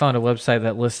I found a website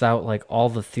that lists out like all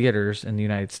the theaters in the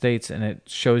United States, and it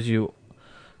shows you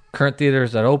current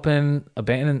theaters that open,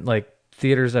 abandoned, like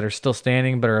theaters that are still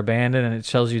standing but are abandoned, and it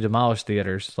shows you demolished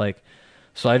theaters. Like,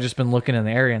 so I've just been looking in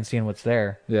the area and seeing what's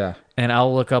there. Yeah. And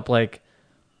I'll look up like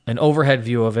an overhead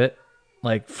view of it,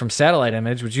 like from satellite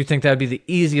image. Would you think that would be the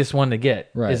easiest one to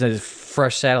get? Right. Is a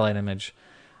fresh satellite image.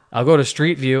 I'll go to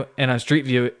Street View, and on Street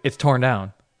View, it's torn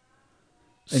down.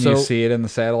 And you see it in the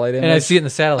satellite image? And I see it in the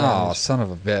satellite Oh, image. son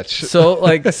of a bitch. So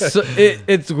like,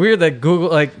 it's weird that Google,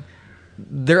 like,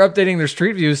 they're updating their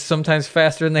Street Views sometimes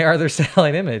faster than they are their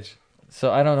satellite image.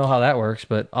 So I don't know how that works,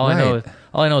 but all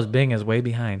I know is Bing is way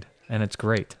behind, and it's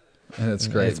great. And it's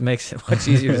great. It makes it much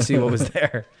easier to see what was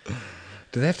there.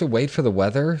 Do they have to wait for the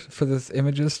weather for the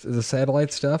images, the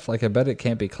satellite stuff? Like, I bet it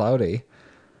can't be cloudy.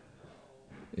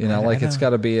 You know, like it's got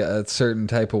to be a certain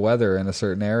type of weather in a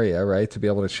certain area, right, to be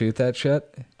able to shoot that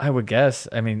shit. I would guess.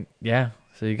 I mean, yeah.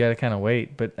 So you got to kind of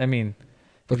wait, but I mean,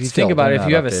 But if you still, think about they're it, if not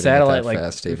you have a updating it satellite that like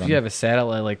fast if even. you have a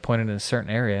satellite like pointed in a certain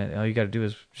area, all you got to do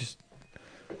is just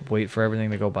wait for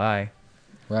everything to go by.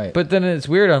 Right. But then it's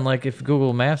weird on like if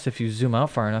Google Maps, if you zoom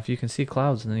out far enough, you can see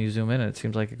clouds, and then you zoom in, and it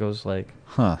seems like it goes like.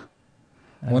 Huh.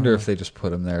 I wonder if they just put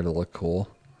them there to look cool.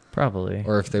 Probably.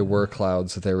 Or if they were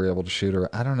clouds that they were able to shoot around.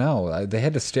 I don't know. They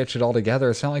had to stitch it all together.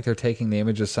 It's not like they're taking the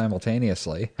images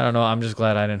simultaneously. I don't know. I'm just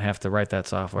glad I didn't have to write that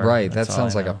software. Right. That's That all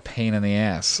sounds I like a know. pain in the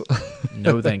ass.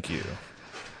 No, thank you.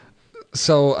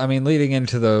 So, I mean, leading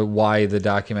into the why the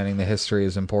documenting the history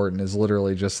is important is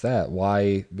literally just that.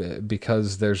 Why?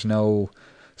 Because there's no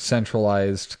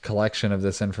centralized collection of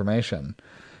this information.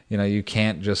 You know, you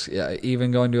can't just,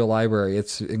 even going to a library,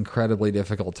 it's incredibly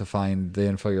difficult to find the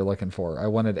info you're looking for. I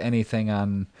wanted anything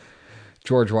on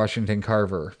George Washington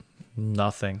Carver.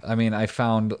 Nothing. I mean, I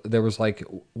found there was like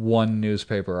one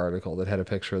newspaper article that had a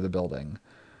picture of the building.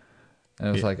 And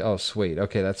it was like, oh, sweet.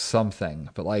 Okay, that's something.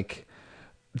 But like,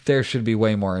 there should be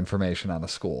way more information on a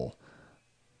school.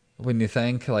 Wouldn't you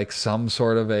think? Like some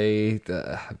sort of a,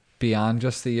 beyond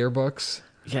just the yearbooks?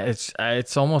 Yeah,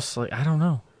 it's almost like, I don't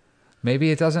know.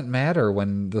 Maybe it doesn't matter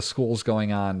when the school's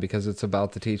going on because it's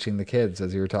about the teaching the kids,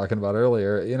 as you were talking about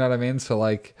earlier. You know what I mean? So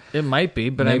like, It might be,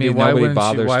 but maybe I mean, why nobody wouldn't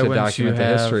bothers you, why to wouldn't you document the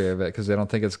have, history of it because they don't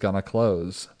think it's gonna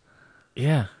close.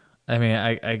 Yeah. I mean,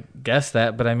 I guess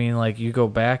that, but I mean, like, you go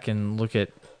back and look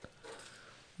at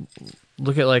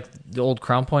like the old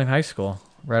Crown Point High School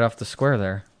right off the square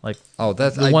there. Like, Oh,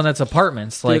 that's the one that's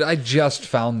apartments. Like, dude, I just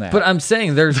found that. but I'm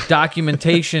saying there's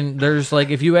documentation. There's like,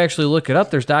 if you actually look it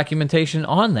up, there's documentation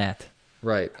on that.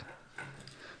 Right.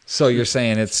 So you're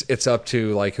saying it's up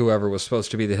to like whoever was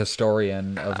supposed to be the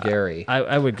historian of Gary.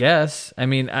 I would guess. I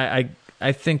mean,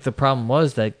 I think the problem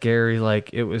was that Gary,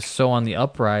 like, it was so on the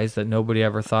uprise that nobody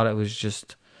ever thought it was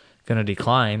just going to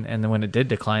decline. And then when it did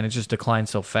decline, it just declined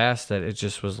so fast that it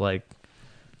just was like,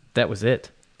 that was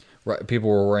it. Right. People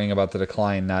were worrying about the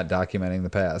decline, not documenting the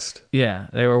past. Yeah,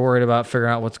 they were worried about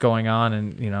figuring out what's going on,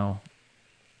 and you know,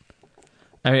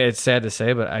 I mean, it's sad to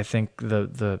say, but I think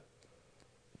the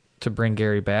to bring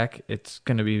Gary back, it's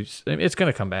going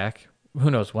to come back. Who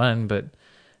knows when, but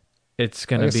it's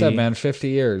going to Like I be. said, man, 50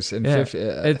 years. In Yeah, 50,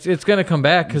 it's going to come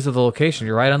back because of the location.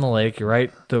 You're right on the lake. You're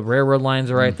right. The railroad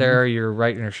lines are right there. You're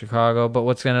right near Chicago. But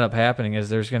what's going to end up happening is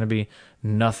there's going to be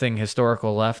nothing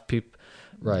historical left.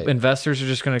 right. Investors are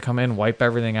just going to come in, wipe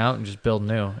everything out, and just build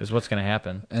new. Is what's going to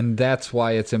happen. And that's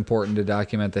why it's important to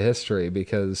document the history,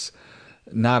 because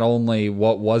not only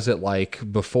what was it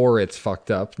like before it's fucked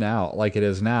up now, like it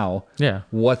is now. Yeah.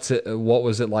 What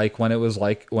was it like when it was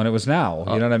now?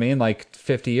 You know what I mean? Like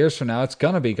 50 years from now, it's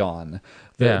gonna be gone.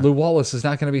 Yeah. Lou Wallace is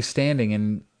not gonna be standing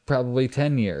in probably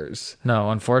 10 years.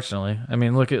 No, unfortunately. I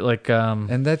mean, look at like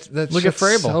And that's Look at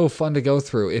Frable. so fun to go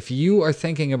through. If you are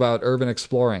thinking about urban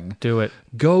exploring, do it.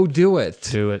 go do it.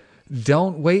 Do it.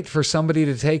 Don't wait for somebody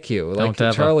to take you. Like Don't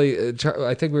ever. Charlie,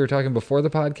 I think we were talking before the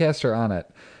podcast or on it.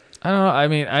 I don't know. I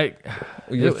mean,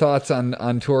 Your thoughts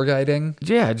on tour guiding?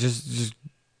 yeah, just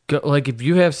go. Like, if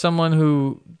you have someone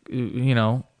who, you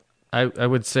know, I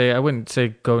would say, I wouldn't say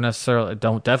go necessarily.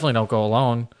 Definitely don't go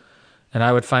alone. And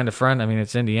I would find a friend. I mean,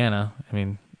 it's Indiana. I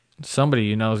mean, somebody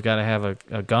you know has got to have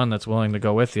a gun that's willing to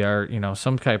go with you, or you know,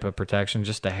 some type of protection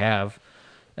just to have.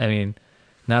 I mean,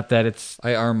 not that it's.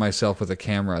 I arm myself with a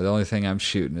camera. The only thing I'm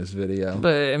shooting is video.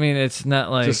 But I mean, it's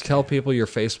not like Just tell people your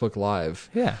Facebook Live.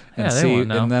 yeah, And they see, won't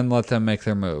know. and then let them make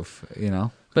their move. You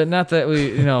know. But not that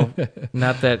we,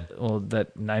 not that, well,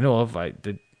 that I know of, I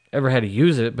did ever had to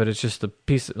use it, but it's just a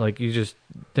piece, like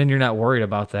then you're not worried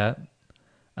about that.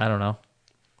 I don't know.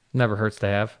 Never hurts to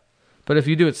have. But if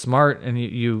you do it smart and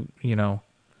if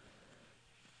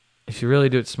you really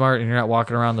do it smart and you're not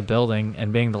walking around the building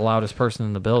and being the loudest person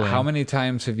in the building. How many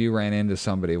times have you ran into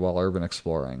somebody while urban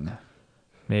exploring?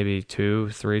 Maybe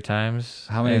 2-3 times.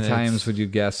 How many times would you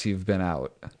guess you've been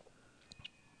out?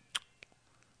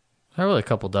 Probably a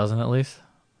couple dozen at least.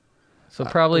 So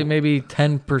probably maybe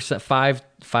 10%, 5%,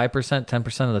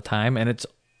 10% of the time, and it's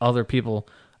other people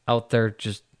out there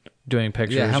just doing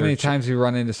pictures. Yeah, how many times have you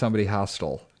run into somebody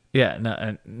hostile? Yeah,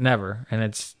 no, never. And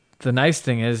it's the nice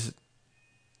thing is,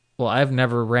 well, I've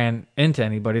never ran into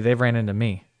anybody. They've ran into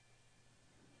me.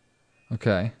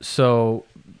 Okay. So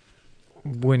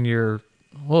when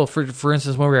for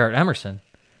instance, when we were at Emerson,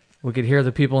 we could hear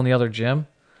the people in the other gym.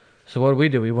 So what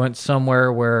did? We went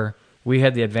somewhere where we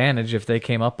had the advantage if they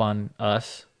came up on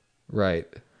us. Right.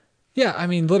 Yeah, I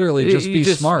mean, literally, just be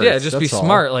smart. Yeah, just be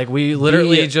smart. Like, we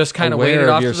literally just kind of waited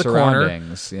off to the corner.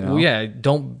 You know? Yeah,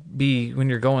 don't be, when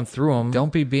you're going through them.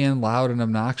 Don't be being loud and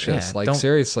obnoxious. Yeah,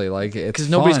 seriously, it's because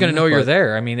nobody's going to know you're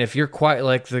there. I mean, if you're quiet,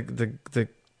 like the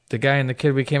guy and the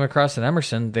kid we came across in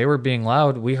Emerson, they were being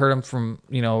loud. We heard them from,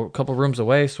 a couple rooms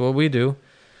away. So what we do,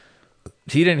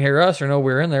 he didn't hear us or know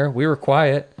we were in there. We were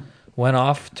quiet. Went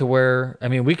off to where, I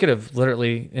mean, we could have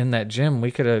literally, in that gym,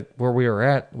 where we were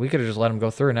at, we could have just let them go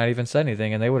through and not even said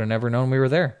anything, and they would have never known we were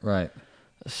there. Right.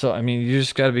 So, I mean, you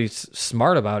just got to be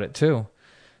smart about it, too.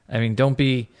 I mean, don't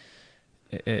be,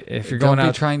 if you're going out.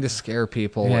 Don't be trying to scare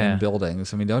people in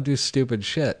buildings. I mean, don't do stupid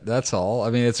shit. That's all. I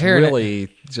mean, it's really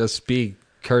just be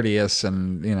courteous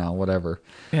and, whatever.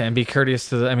 Yeah, and be courteous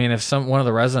to I mean, if one of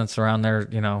the residents around there,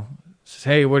 says,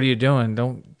 hey, what are you doing?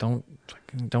 Don't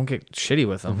get shitty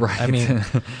with them. Right. I mean,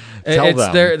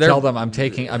 tell them I'm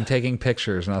taking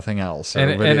pictures, nothing else,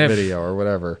 or video or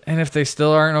whatever. And if they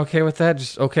still aren't okay with that,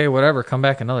 just okay, whatever. Come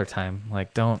back another time.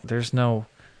 Like, they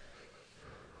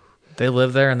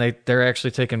live there and they're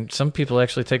actually some people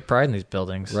actually take pride in these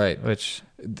buildings. Right. Which,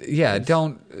 yeah,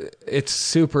 it's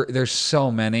super. There's so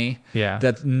many. Yeah.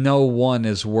 That no one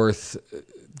is worth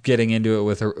getting into it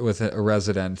with a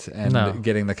resident and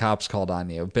getting the cops called on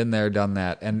you. Been there, done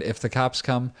that. And if the cops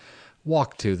come,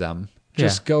 walk to them.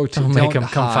 Just go to them. Don't make them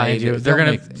come find you.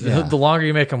 They're the longer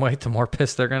you make them wait, the more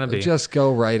pissed they're gonna be. Just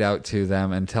go right out to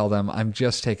them and tell them, I'm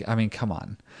just taking. I mean, come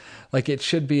on, like it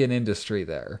should be an industry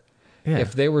there. Yeah.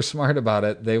 If they were smart about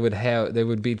it, they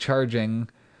would be charging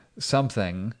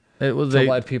something to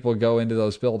let people go into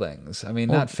those buildings. I mean,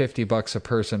 not $50 a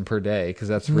person per day, because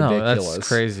that's ridiculous. No, that's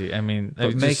crazy. I mean,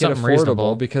 but make it affordable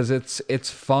reasonable. Because it's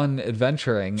fun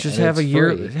adventuring. Just have a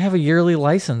yearly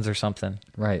license or something.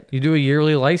 Right. You do a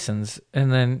yearly license,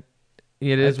 and then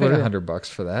it is what $100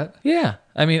 for that. Yeah.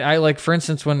 I mean, I like, for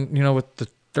instance, when with the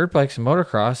dirt bikes and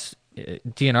motocross,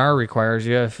 DNR requires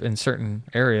you in certain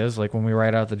areas, like when we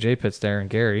ride out the J pits there in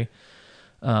Gary.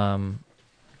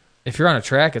 If you're on a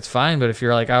track, it's fine, but if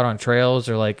you're like out on trails,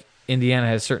 or like Indiana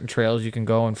has certain trails you can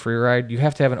go and free ride, you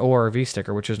have to have an ORV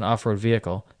sticker, which is an off-road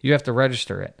vehicle. You have to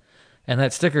register it. And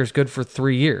that sticker is good for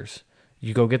 3 years.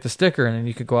 You go get the sticker, and then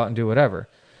you could go out and do whatever.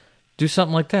 Do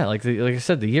something like that. Like I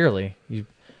said, the yearly. You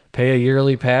pay a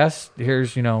yearly pass.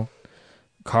 Here's,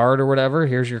 card or whatever.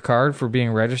 Here's your card for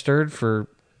being registered for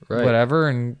whatever.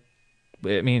 And,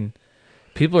 I mean,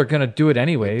 people are going to do it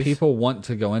anyways. People want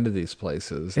to go into these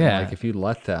places. And like, if you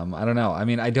let them, I don't know. I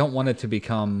mean, I don't want it to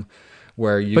become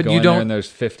where you go in there and there's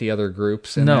 50 other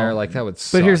groups in there. Like, that would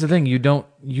suck. But here's the thing.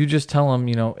 You just tell them,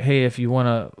 hey, if you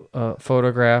want a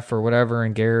photograph or whatever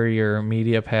in Gary or a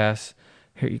media pass,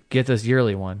 here, you get this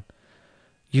yearly one.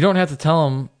 You don't have to tell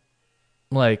them,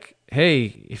 like,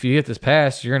 hey, if you get this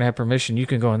pass, you're going to have permission. You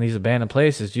can go in these abandoned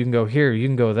places. You can go here. You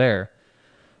can go there.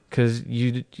 Because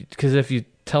if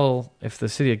the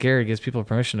city of Gary gives people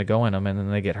permission to go in them and then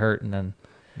they get hurt, and then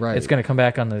it's going to come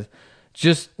back on the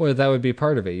well, that would be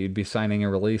part of it. You'd be signing a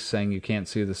release saying you can't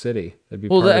sue the city. That'd be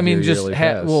part of your yearly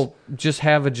pass. Just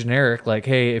have a generic, like,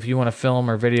 hey, if you want to film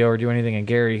or video or do anything in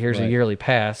Gary, here's a yearly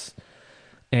pass,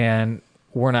 and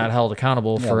we're not held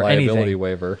accountable for anything. Liability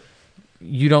waiver.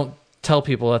 You don't tell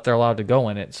people that they're allowed to go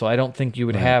in it, so I don't think you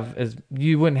would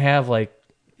you wouldn't have, like,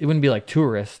 it wouldn't be like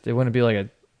tourists. It wouldn't be like a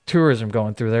tourism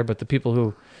going through there, but the people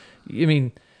who, I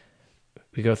mean,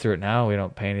 we go through it now, we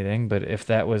don't pay anything, but if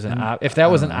that was an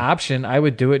option, I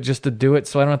would do it just to do it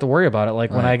so I don't have to worry about it.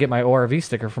 Like when I get my ORV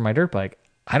sticker for my dirt bike,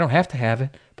 I don't have to have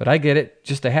it, but I get it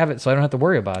just to have it so I don't have to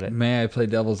worry about it. May I play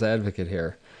devil's advocate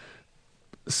here?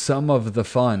 Some of the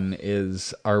fun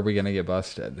is, are we going to get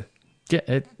busted?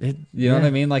 Yeah, you know what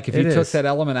I mean? Like, if you took that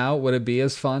element out, would it be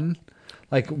as fun?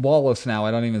 like Wallace now,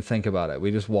 I don't even think about it.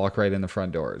 We just walk right in the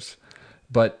front doors.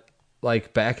 But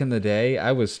like back in the day,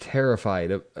 I was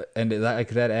terrified, and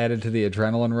that added to the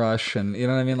adrenaline rush, and you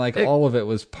know what I mean. Like all of it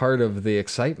was part of the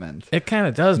excitement. It kind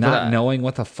of does, Not but knowing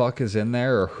what the fuck is in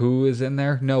there or who is in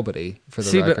there. Nobody, for the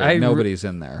See, but record, nobody's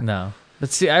in there. no. But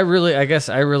see, I guess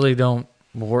I really don't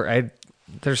worry.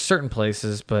 There's certain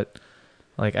places, but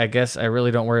like I guess I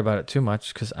really don't worry about it too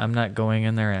much because I'm not going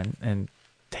in there and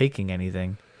taking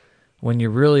anything. When you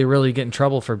really get in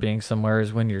trouble for being somewhere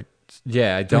is when you're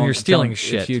you're stealing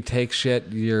shit. If you take shit,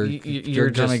 you're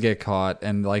gonna get caught.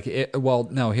 And like,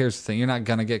 no. Here's the thing: you're not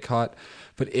gonna get caught.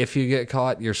 But if you get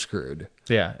caught, you're screwed.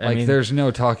 Yeah, I like mean, there's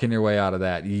no talking your way out of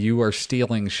that. You are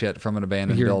stealing shit from an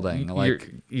abandoned building. Like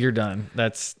you're done.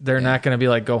 They're not gonna be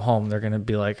like go home. They're gonna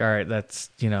be like, all right, that's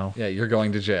Yeah, you're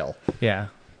going to jail. Yeah,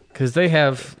 because they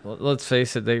have. Let's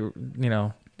face it. They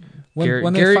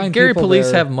When Gary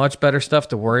police have much better stuff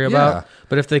to worry about. Yeah.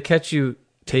 But if they catch you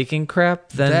taking crap,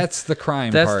 then that's the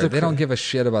crime part. They don't give a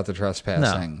shit about the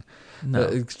trespassing.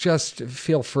 No. Just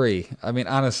feel free. I mean,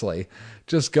 honestly,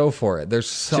 just go for it.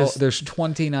 There's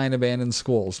 29 abandoned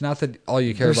schools. Not that all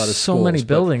you care about is so schools, many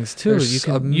buildings too.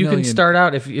 You can start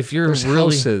out if you're there's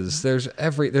really houses.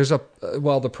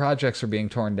 The projects are being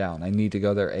torn down. I need to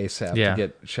go there ASAP to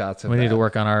get shots of We that. need to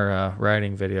work on our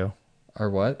riding video. Our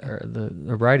what? Or the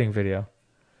riding video.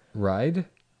 Ride?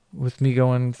 With me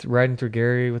riding through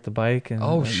Gary with the bike. And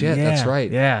oh, shit, that's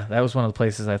right. Yeah, that was one of the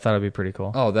places I thought would be pretty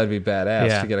cool. Oh, that'd be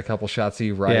badass to get a couple shots of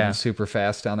you riding super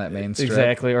fast down that main strip.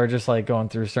 Exactly, or just like going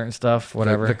through certain stuff,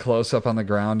 whatever. The close-up on the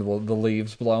ground, the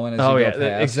leaves blowing as you go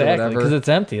past exactly, or because it's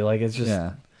empty. Like, it's just...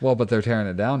 Yeah. Well, but they're tearing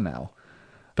it down now.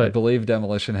 But I believe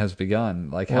demolition has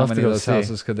begun. Like, how many of those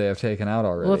houses could they have taken out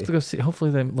already? We'll have to go see.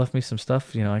 Hopefully, they left me some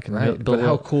stuff. I can build. But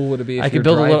how cool would it be if I could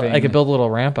build a little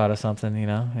ramp out of something.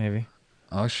 Maybe.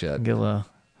 Oh shit! Get a little...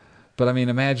 But I mean,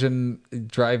 imagine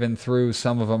driving through.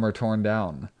 Some of them are torn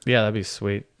down. Yeah, that'd be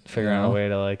sweet. Figuring out a way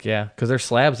to because there's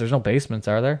slabs. There's no basements,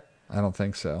 are there? I don't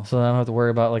think so. So I don't have to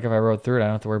worry about if I rode through it. I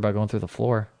don't have to worry about going through the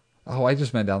floor. Oh, I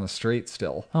just meant down the street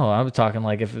still. Oh, I was talking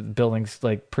if the building's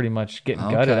pretty much getting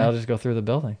gutted, I'll just go through the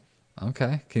building.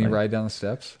 Okay. Can you ride down the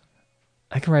steps?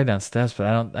 I can ride down steps, but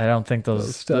I don't think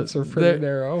those steps are pretty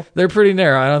narrow. They're pretty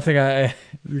narrow. I don't think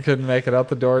you couldn't make it out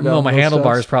the door. No, my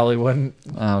handlebars probably wouldn't.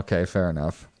 Okay, fair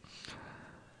enough.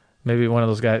 Maybe one of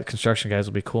those construction guys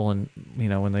will be cool, and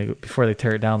before they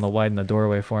tear it down, they'll widen the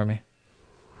doorway for me.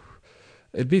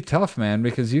 It'd be tough, man,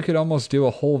 because you could almost do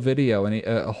a whole video and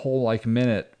a whole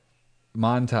minute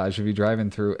montage of you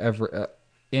driving through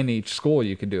in each school.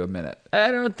 You could do a minute.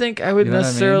 I don't think I would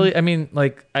necessarily. I mean,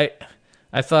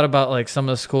 I thought about some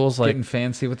of the schools getting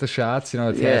fancy with the shots,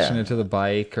 attaching it to the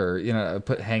bike or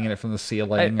hanging it from the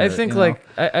ceiling. I think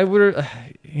I would,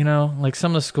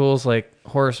 some of the schools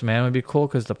Horace Mann would be cool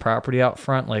because the property out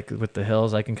front, with the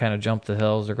hills, I can kind of jump the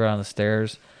hills or go down the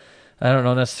stairs. I don't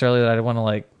know necessarily that I'd want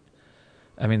to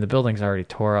I mean, the building's already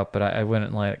tore up, but I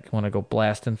wouldn't want to go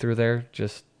blasting through there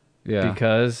just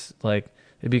because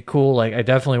it'd be cool. I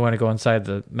definitely want to go inside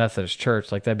the Methodist church.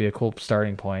 That'd be a cool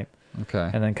starting point. Okay.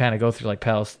 And then kind of go through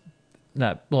Palace.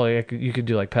 You could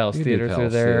do Palace Theater through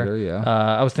there. Theater, yeah.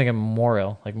 I was thinking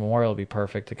Memorial. Memorial would be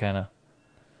perfect to kind of.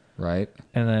 Right.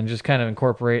 And then just kind of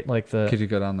incorporate the. Could you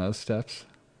go down those steps?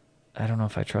 I don't know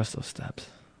if I trust those steps.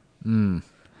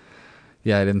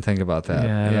 Yeah, I didn't think about that.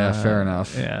 Yeah, fair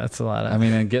enough. Yeah, that's a lot of. I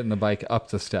mean, and getting the bike up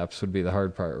the steps would be the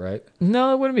hard part, right?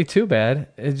 No, it wouldn't be too bad.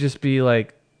 It'd just be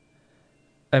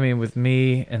I mean, with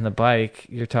me and the bike,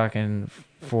 you're talking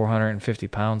 450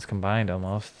 pounds combined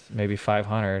almost, maybe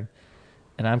 500.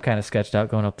 And I'm kind of sketched out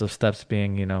going up those steps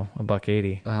being,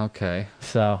 $180. Okay.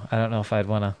 So I don't know if I'd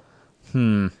want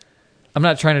to. I'm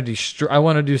not trying to destroy. I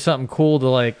want to do something cool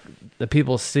to the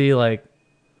people see I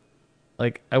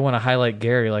want to highlight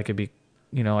Gary. It'd be,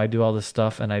 I do all this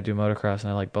stuff and I do motocross and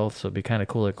I like both. So it'd be kind of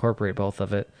cool to incorporate both of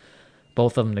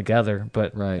them together.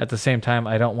 But at the same time,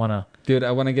 I don't want to. Dude,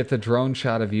 I want to get the drone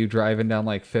shot of you driving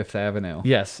down Fifth Avenue.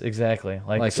 Yes, exactly.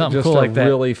 Something just cool like that.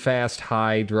 Really fast,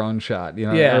 high drone shot,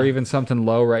 or even something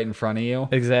low right in front of you.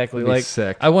 Exactly.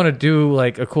 Sick. I want to do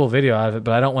a cool video out of it,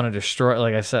 but I don't want to destroy.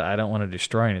 Like I said, I don't want to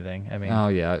destroy anything. I mean. Oh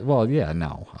yeah. Well, yeah.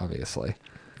 No, obviously.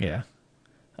 Yeah.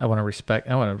 I want to respect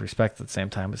at the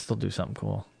same time, but still do something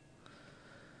cool.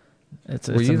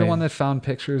 Were you the one that found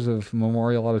pictures of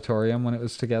Memorial Auditorium when it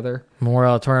was together?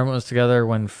 Memorial Auditorium was together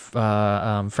when Frank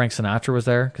Sinatra was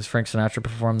there, because Frank Sinatra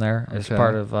performed there as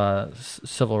part of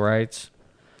civil rights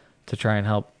to try and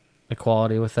help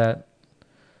equality with that.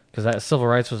 Because that civil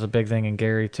rights was a big thing in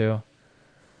Gary too.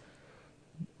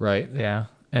 Right. Yeah.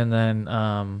 And then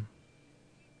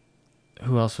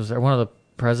who else was there? One of the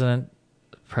president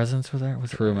Presidents were there?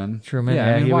 Was Truman. It Truman?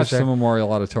 Yeah, he watch was the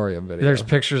Memorial Auditorium video. There's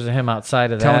pictures of him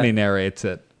outside of that. Tony narrates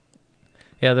it.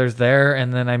 Yeah, there's there,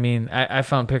 and then I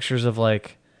found pictures of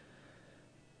like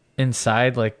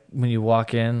inside, like when you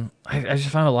walk in. I just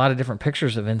found a lot of different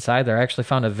pictures of inside there. I actually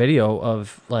found a video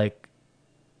of like,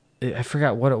 I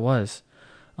forgot what it was.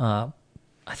 I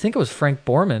think it was Frank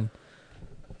Borman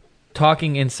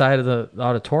talking inside of the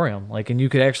auditorium, like, and you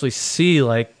could actually see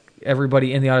like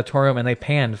everybody in the auditorium, and they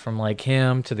panned from like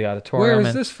him to the auditorium. Where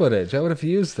is this footage? I would have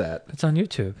used that. It's on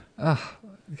YouTube. Oh,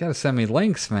 you gotta send me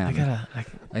links, man.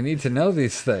 I need to know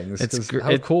these things.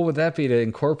 How cool would that be to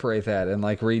incorporate that and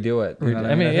like redo it? You know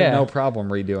what I mean, I have no problem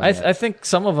redoing it. I think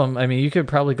some of them. I mean, you could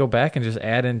probably go back and just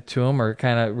add into them, or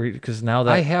kind of because now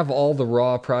that I have all the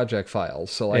raw project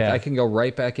files, so like I can go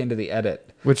right back into the edit.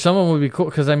 Which some of them would be cool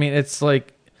because I mean, it's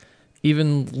like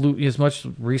even as much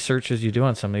research as you do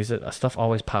on some of these, stuff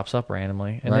always pops up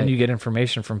randomly, and then you get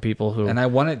information from people who. And I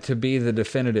want it to be the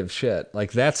definitive shit.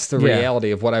 Like that's the reality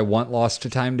of what I want Lost to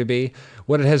Time to be.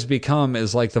 What it has become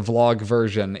is like the vlog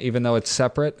version, even though it's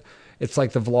separate. It's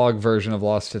like the vlog version of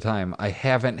Lost to Time. I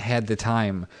haven't had the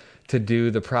time to do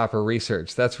the proper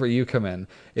research. That's where you come in.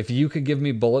 If you could give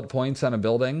me bullet points on a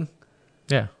building,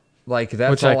 like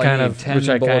that's all I need.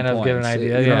 10 bullet points. Get an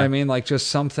idea. You know what I mean? Like just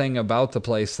something about the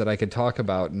place that I could talk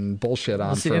about and bullshit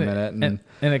on for a minute.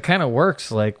 And it kind of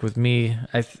works. Like with me,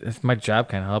 my job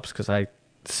kind of helps because I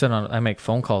make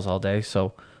phone calls all day.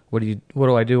 So what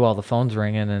do I do while the phone's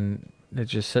ringing and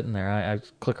it's just sitting there? I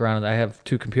click around. I have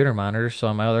 2 computer monitors, so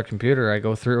on my other computer, I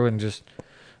go through and just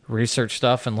research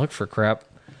stuff and look for crap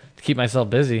to keep myself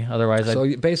busy. Otherwise,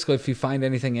 basically, if you find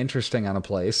anything interesting on a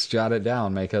place, jot it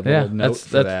down, make a little note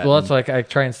for that. Well, that's like I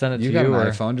try and send it to you. You got an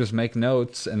iPhone, just make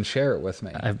notes and share it with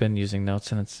me. I've been using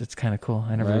notes, and it's kind of cool.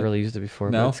 I never really used it before,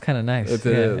 but it's kind of nice. It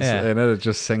is, and it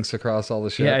just syncs across all the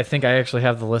shit. Yeah, I think I actually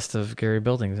have the list of Gary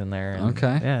buildings in there. And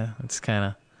yeah, it's kind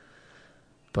of.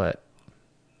 But.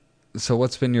 So,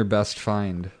 what's been your best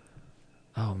find?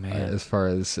 Oh man! As far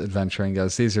as adventuring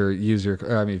goes, these are viewer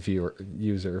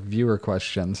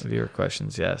questions. Viewer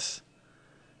questions, yes.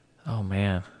 Oh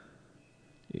man,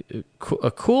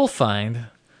 a cool find.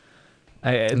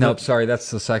 Nope, sorry, that's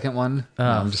the second one. No,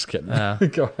 I'm just kidding.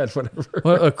 Go ahead, whatever.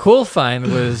 Well, a cool find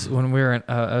was when we were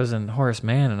I was in Horace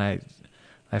Mann, and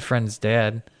my friend's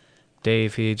dad,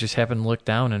 Dave, he just happened to look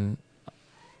down, and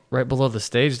right below the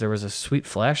stage there was a sweet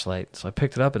flashlight. So I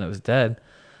picked it up, and it was dead.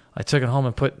 I took it home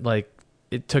and put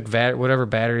it took whatever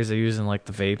batteries they use in like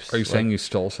the vapes. Are you saying you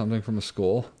stole something from a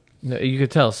school? No, you could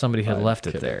tell somebody had left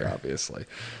it there. Obviously,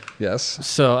 yes.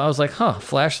 So I was like,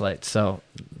 flashlight. So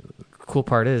the cool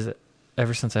part is,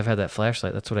 ever since I've had that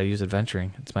flashlight, that's what I use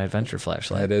adventuring. It's my adventure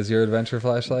flashlight. That is your adventure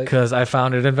flashlight? Because I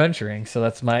found it adventuring. So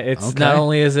that's not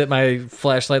only is it my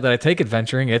flashlight that I take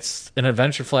adventuring, it's an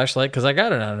adventure flashlight because I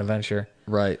got it on an adventure.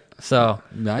 Right. So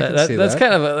that's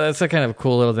kind of a kind of a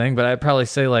cool little thing. But I'd probably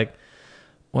say like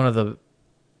one of the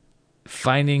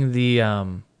finding the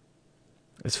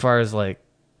as far as like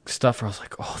stuff where I was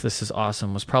like, oh, this is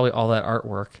awesome, was probably all that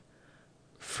artwork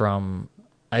from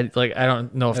I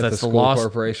don't know if that's the Lost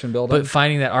Corporation building, but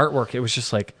finding that artwork, it was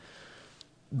just like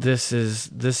this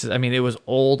is I mean, it was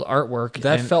old artwork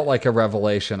that felt like a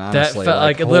revelation, honestly. That felt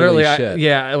like literally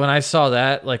when I saw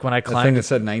that, like when I climbed, I think it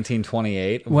said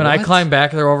 1928 when I climbed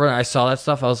back there over and I saw that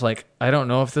stuff, I was like, I don't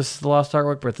know if this is the lost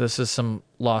artwork, but this is some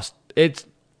lost,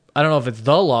 I don't know if it's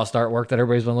the lost artwork that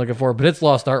everybody's been looking for, but it's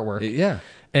lost artwork. Yeah.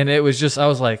 And it was just, I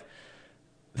was like,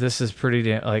 this is pretty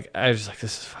damn, like, I was just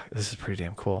like, this is pretty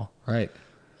damn cool. Right.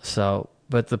 So,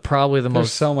 but there's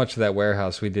most, so much of that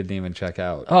warehouse we didn't even check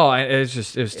out. Oh, it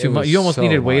was too much. You almost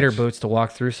needed waiter boots to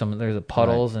walk through some, there's the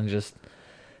puddles and just,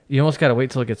 you almost got to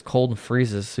wait till it gets cold and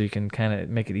freezes so you can kind of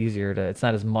make it easier it's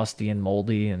not as musty and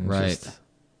moldy and just.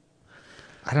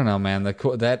 I don't know, man.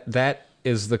 That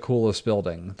is the coolest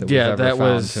building that we've ever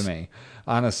found to me.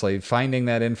 Honestly, finding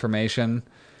that information.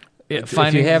 If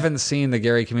you haven't seen the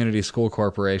Gary Community School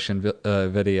Corporation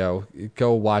video,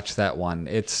 go watch that one.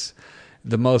 It's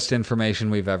the most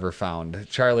information we've ever found.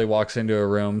 Charlie walks into a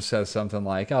room, says something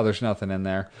like, "Oh, there's nothing in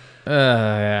there."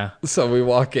 Yeah. So we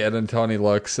walk in, and Tony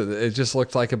looks. It just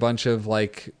looked like a bunch of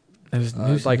like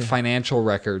financial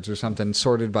records or something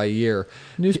sorted by year.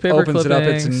 Newspaper clippings. It up.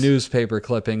 It's newspaper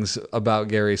clippings about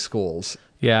Gary schools.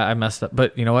 Yeah, I messed up.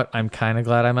 But you know what? I'm kind of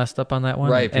glad I messed up on that one.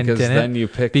 Right, because then you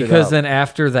picked it up. Because then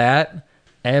after that,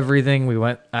 everything we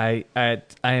went, I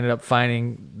ended up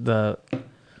finding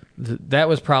that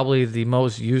was probably the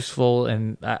most useful,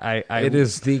 and it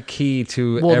is the key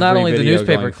to not only the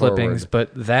newspaper clippings, but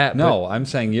that. No, I'm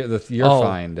saying your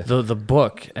find the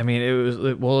book. I mean,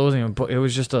 it wasn't even a book. It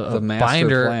was just a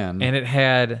binder, plan. and it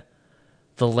had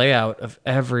the layout of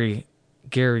every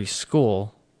Gary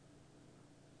school.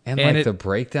 And And like it- the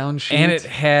breakdown sheet. And it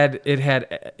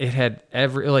had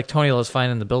every, like Tony loves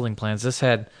finding the building plans.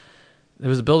 There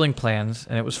was building plans,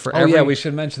 and it was for every. Yeah, we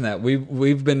should mention that.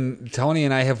 We've been, Tony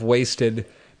and I have wasted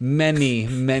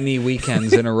many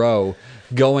weekends in a row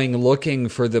looking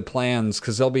for the plans,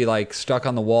 because they'll be like stuck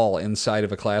on the wall inside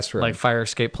of a classroom. like fire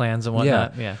escape plans and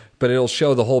whatnot. Yeah. But it'll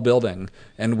show the whole building,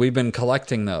 and we've been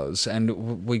collecting those,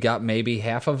 and we got maybe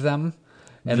half of them.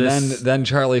 And then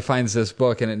Charlie finds this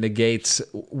book, and it negates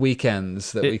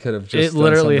weekends that we could have just. It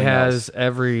literally done something has else.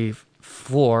 every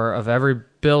floor of every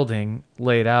building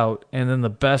laid out, and then the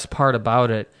best part about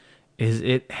it is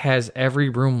it has every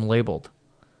room labeled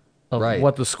of Right.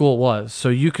 what the school was. So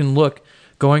you can look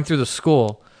going through the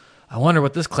school. I wonder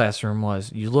what this classroom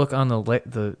was. You look on the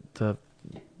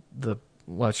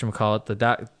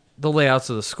whatchamacallit, the layouts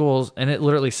of the schools, and it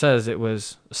literally says it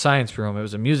was a science room, it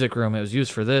was a music room, it was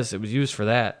used for this, it was used for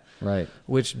that, Right.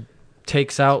 which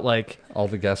takes out like. All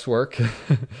the guesswork.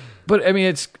 But I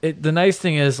mean, the nice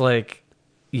thing is like,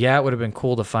 yeah, it would have been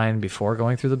cool to find before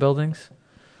going through the buildings,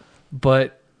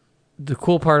 but the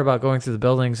cool part about going through the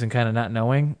buildings and kind of not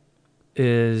knowing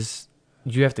is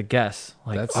you have to guess.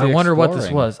 Like, That's I the wonder what this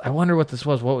exploring. was. I wonder what this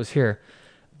was. What was here?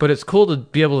 But it's cool to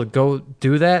be able to go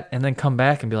do that and then come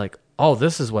back and be like, oh,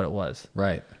 this is what it was.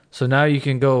 Right. So now you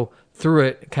can go through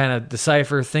it, kind of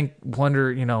decipher, think,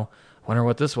 wonder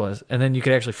what this was, and then you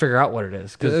could actually figure out what it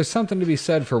is. 'Cause There's something to be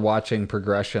said for watching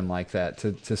progression like that,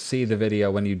 to see the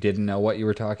video when you didn't know what you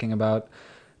were talking about,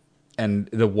 and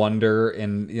the wonder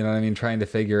and, you know what I mean, trying to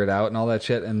figure it out and all that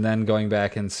shit, and then going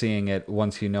back and seeing it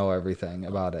once you know everything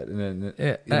about it. And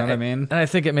Yeah, you know what I mean? And I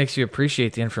think it makes you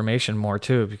appreciate the information more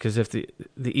too, because if the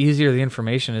easier the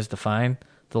information is to find,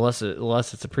 the less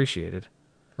it's appreciated.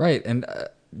 Right. And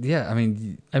yeah, I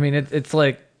mean, it's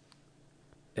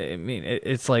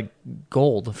like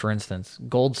gold, for instance.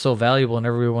 Gold's so valuable, and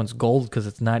everyone's gold because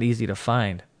it's not easy to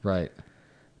find. right.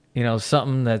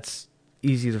 Something that's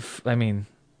easy to.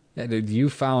 Yeah, dude, you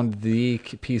found the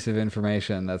piece of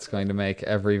information that's going to make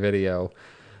every video,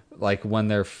 like when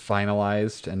they're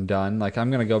finalized and done. Like, I'm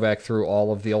going to go back through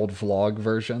all of the old vlog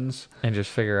versions And just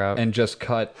figure out. and just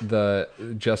cut the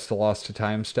lost to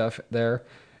time stuff there.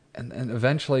 And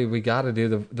eventually we got to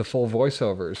do the full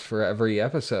voiceovers for every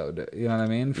episode. You know what I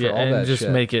mean? For all and that just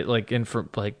shit. make it like Make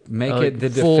like it the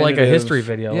full, like a definitive- history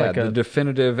video. Yeah, like the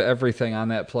definitive everything on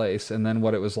that place, and then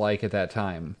what it was like at that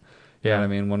time. You know what I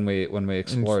mean? When we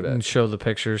explored and it. show the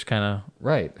pictures, kind of.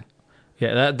 Right.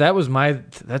 Yeah, that was my.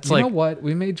 That's You like know what?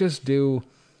 We may just do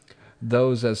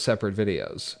those as separate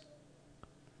videos.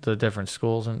 the different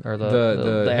schools or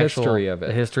The actual, history of it.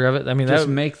 The history of it. I mean, Just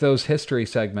that. make those history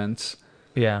segments.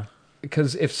 Yeah.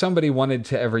 Because if somebody wanted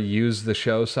to ever use the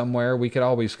show somewhere, we could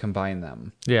always combine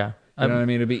them. Yeah. You know what I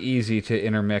mean? It'd be easy to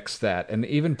intermix that and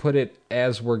even put it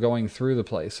as we're going through the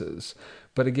places.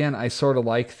 But again, I sort of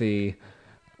like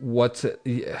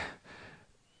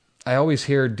I always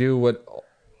hear do what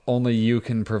only you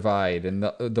can provide. And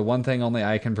the one thing only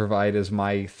I can provide is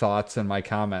my thoughts and my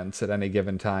comments at any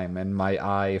given time and my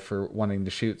eye for wanting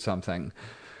to shoot something.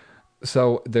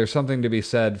 So there's something to be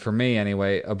said for me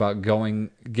anyway about getting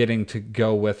to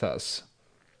go with us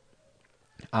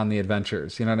on the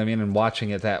adventures, you know what I mean? And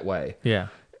watching it that way Yeah.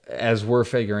 as we're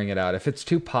figuring it out. If it's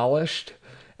too polished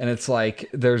and it's like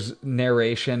there's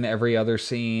narration every other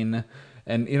scene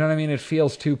and you know what I mean? It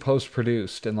feels too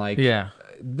post-produced and like, Yeah.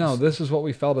 no, this is what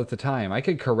we felt at the time. I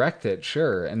could correct it,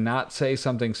 sure, and not say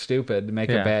something stupid to make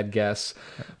a Yeah. bad guess,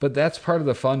 but that's part of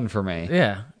the fun for me.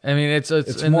 Yeah. I mean, it's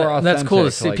and more that's cool to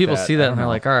authentic see. like People that. see I that don't and they're know.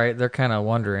 like, all right, they're kind of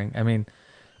wondering. I mean,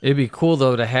 it'd be cool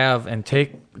though to have and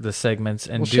take the segments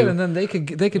and Well, do. shit, and then they could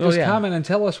just yeah. comment and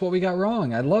tell us what we got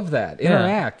wrong. I love that. Yeah.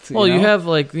 Interact. Well, you know? have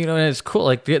like, and it's cool,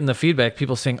 like getting the feedback,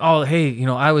 people saying, oh, hey,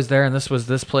 I was there and this was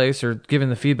this place, or giving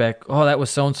the feedback, oh, that was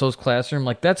so-and-so's classroom.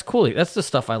 Like, that's cool. That's the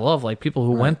stuff I love. Like people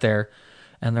who went there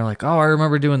and they're like, oh, I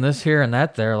remember doing this here and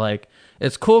that there. Like,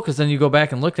 it's cool because then you go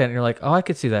back and look at it and you're like, oh, I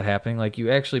could see that happening. Like you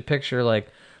actually picture, like,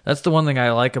 that's the one thing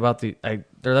I like about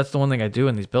that's the one thing I do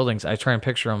in these buildings. I try and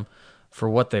picture them for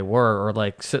what they were, or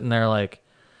like sitting there like,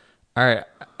 all right,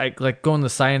 I like going to the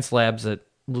science labs at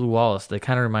Lou Wallace. They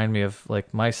kind of remind me of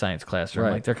like my science classroom.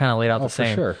 Right. Like they're kind of laid out the for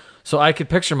same. sure. So I could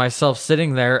picture myself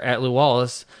sitting there at Lou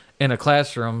Wallace in a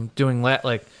classroom doing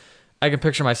like I can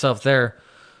picture myself there,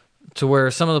 to where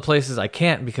some of the places I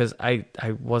can't because I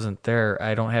wasn't there.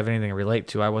 I don't have anything to relate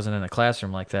to. I wasn't in a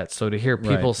classroom like that. So to hear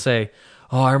people Right. say,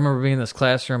 oh, I remember being in this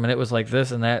classroom and it was like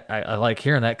this and that, I like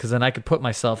hearing that because then I could put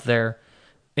myself there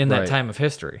in that Right. time of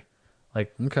history.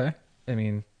 Like, Okay. I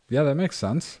mean, Yeah, that makes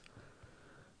sense.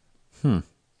 kind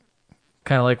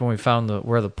kind of like when we found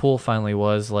where the pool finally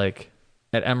was, like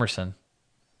at Emerson.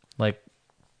 Like,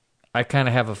 I kind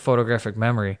of have a photographic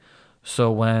memory.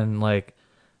 So when, like,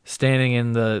 standing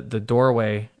in the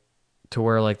doorway to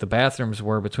where, like, the bathrooms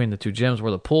were between the two gyms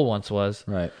where the pool once was,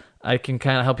 Right. I can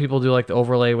kind of help people do, like, the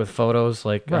overlay with photos.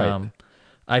 Like, Right.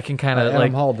 I can kind of, Adam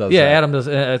like... Hall does yeah, that. Adam does.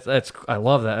 That's I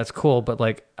love that. That's cool. But,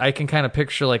 like, I can kind of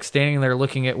picture, like, standing there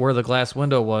looking at where the glass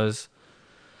window was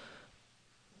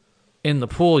in the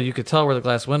pool. You could tell where the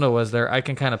glass window was there. I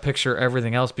can kind of picture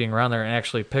everything else being around there and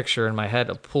actually picture in my head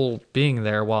a pool being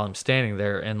there while I'm standing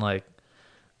there. And, like,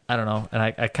 I don't know. And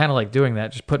I kind of like doing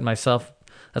that, just putting myself...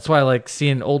 That's why I like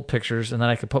seeing old pictures, and then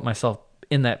I could put myself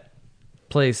in that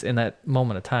place in that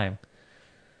moment of time.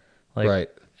 Like, Right.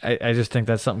 I just think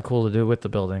that's something cool to do with the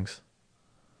buildings.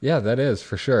 Yeah, that is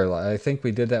for sure. I think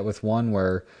we did that with one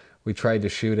where we tried to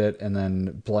shoot it and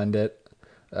then blend it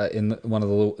in one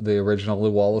of the original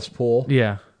Lou Wallace pool.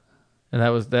 Yeah. And that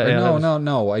was that. Or Yeah, that was,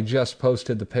 no. I just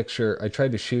posted the picture. I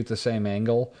tried to shoot the same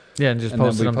angle. Yeah, and just And then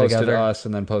posted we them posted together. us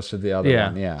and then posted the other Yeah.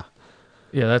 one. Yeah.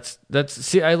 Yeah, that's.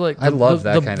 See, I like. I love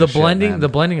that kind the of shit, blending. man. The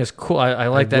blending is cool. I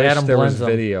like that wish Adam there blends was them.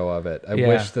 video of it. I Yeah.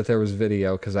 wish that there was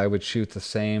video because I would shoot the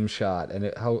same shot.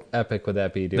 And how epic would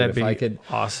that be, dude? That'd if be I could,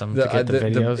 awesome to get the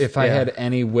videos. if I Yeah. had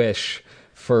any wish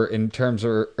for in terms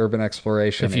of urban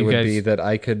exploration, If it you would guys- be that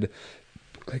I could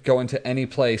go into any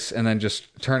place and then just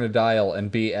turn a dial and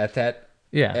be at that.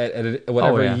 Yeah. At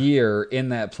whatever yeah. year in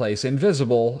that place,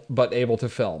 invisible but able to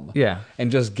film. Yeah. And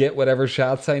just get whatever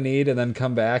shots I need and then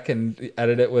come back and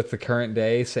edit it with the current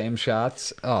day, same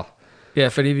shots. Oh, Yeah,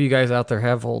 if any of you guys out there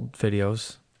have old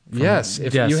videos. yes.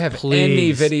 If yes, you have any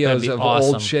please, that'd videos be of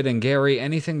awesome. old shit in Gary,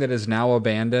 anything that is now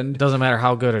abandoned, Doesn't matter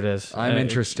how good it is. I'm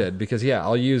interested because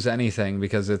I'll use anything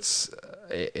because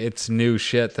it's new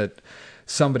shit that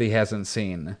somebody hasn't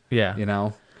seen. Yeah. You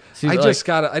know? See, I like- just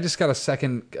got a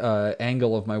second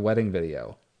angle of my wedding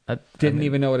video. Didn't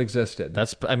even know it existed.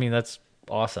 That's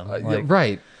awesome. Yeah, Like,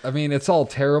 right. I mean, it's all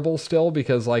terrible still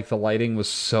because like the lighting was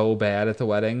so bad at the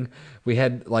wedding. We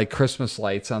had like Christmas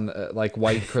lights on the, like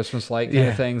white Christmas light kind Yeah.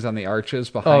 of things on the arches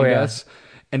behind yeah. us,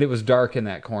 and it was dark in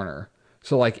that corner.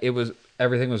 So like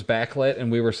everything was backlit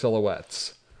and we were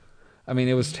silhouettes. I mean,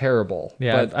 it was terrible.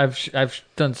 Yeah, but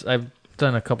I've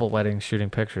done a couple weddings shooting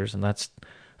pictures, and that's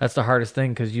the hardest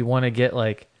thing because you want to get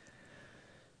like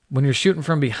when you're shooting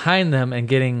from behind them and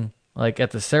getting like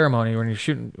at the ceremony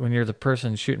when you're the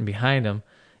person shooting behind them,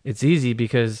 it's easy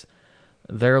because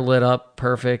they're lit up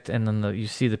perfect, and then you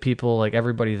see the people like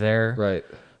everybody there. right.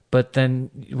 But then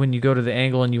when you go to the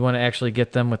angle and you want to actually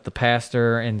get them with the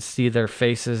pastor and see their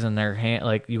faces and their hand,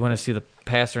 like you want to see the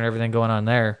pastor and everything going on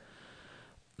there,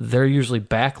 they're usually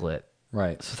backlit.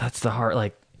 Right. So that's the hard,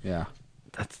 like, Yeah.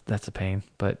 that's a pain.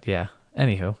 But yeah,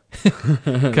 anywho,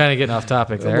 kind of getting off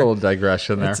topic A there. little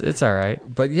digression there. It's all right.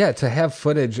 But yeah, to have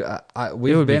footage, It'd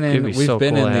we've been in so cool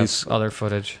to have these. other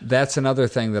footage. That's another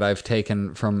thing that I've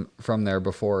taken from there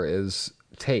before is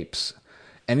tapes.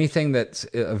 Anything that's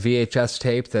a VHS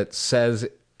tape that says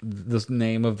the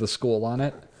name of the school on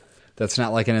it, that's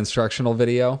not like an instructional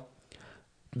video,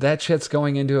 that shit's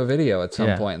going into a video at some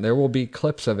Yeah. point. There will be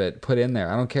clips of it put in there.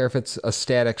 I don't care if it's a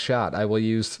static shot. I will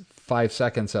use 5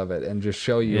 seconds of it and just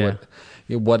show you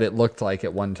what it looked like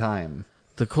at one time.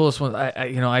 The coolest one,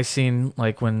 I seen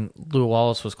like when Lou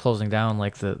Wallace was closing down,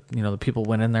 like the people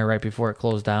went in there right before it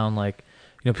closed down, like.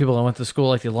 People that went to school,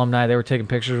 like the alumni, they were taking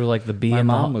pictures with like the bee. My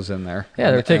mom was in there.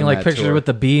 Yeah, they were taking on like that pictures tour. with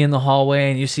the bee in the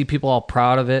hallway, and you see people all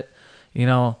proud of it.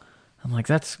 I'm like,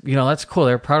 that's cool.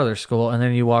 They're proud of their school, and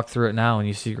then you walk through it now and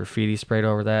you see graffiti sprayed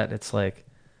over that. It's like,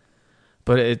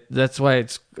 but that's why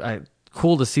it's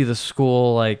cool to see the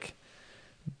school like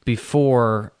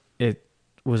before it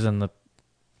was in the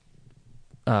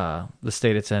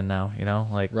state it's in now,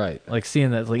 Right. like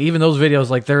seeing that, like even those videos,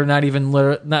 like they're not even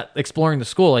not exploring the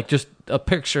school, like just a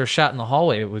picture shot in the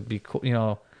hallway, it would be cool,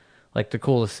 like the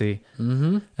cool to see.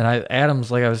 Mm-hmm. And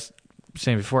Adams, like I was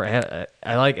saying before,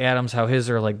 I like Adams how his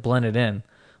are like blended in,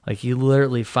 like he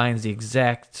literally finds the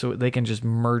exact so they can just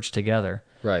merge together.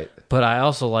 Right. But I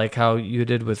also like how you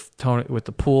did with Tony with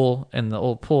the pool and the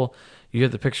old pool. You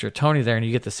get the picture of Tony there, and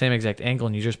you get the same exact angle,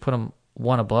 and you just put them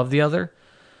one above the other.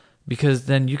 Because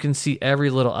then you can see every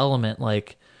little element,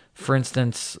 like for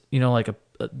instance, like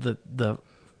the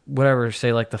whatever,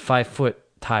 say like the 5-foot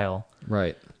tile.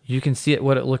 Right. You can see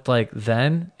what it looked like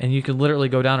then, and you can literally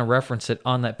go down and reference it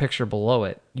on that picture below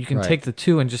it. You can Right. take the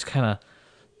two and just kind of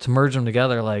to merge them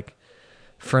together. Like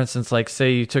for instance, like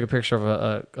say you took a picture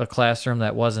of a classroom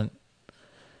that wasn't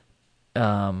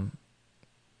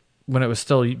when it was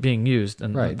still being used,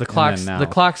 and Right. the And clock's then now. the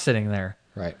clock's sitting there.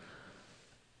 Right.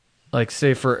 like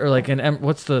say for or like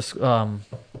what's the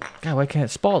God, why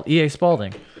can't EA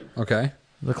Spalding, Okay.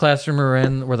 the classroom we're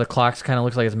in where the clocks kind of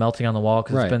looks like it's melting on the wall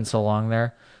because Right. it's been so long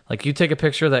there. Like you take a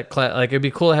picture of that like it'd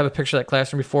be cool to have a picture of that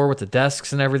classroom before with the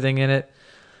desks and everything in it,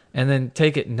 and then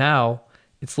take it now.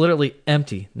 It's literally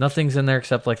empty. Nothing's in there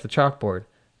except like the chalkboard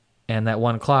and that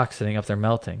one clock sitting up there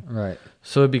melting. Right.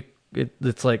 So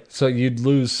it's like So you'd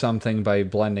lose something by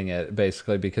blending it,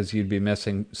 basically, because you'd be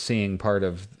missing seeing part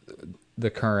of the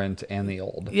current and the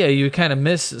old. yeah, you kind of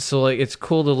miss. So like it's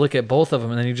cool to look at both of them,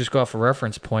 and then you just go off a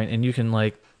reference point, and you can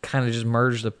like kind of just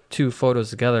merge the two photos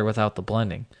together without the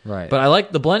blending. Right. But I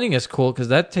like the blending is cool because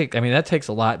that takes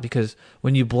a lot because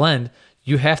when you blend,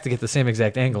 you have to get the same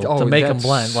exact angle to make them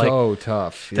blend. So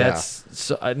tough. Yeah. That's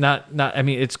so not. I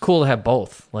mean, it's cool to have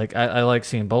both. Like I like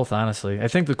seeing both. Honestly, I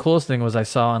think the coolest thing was I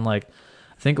saw on I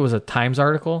think it was a Times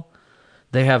article.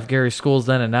 They have Gary Schools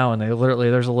then and now, and they literally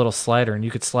there's a little slider, and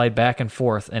you could slide back and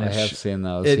forth, and I have seen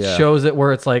those. It yeah. shows it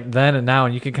where it's like then and now,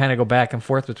 and you can kind of go back and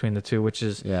forth between the two, which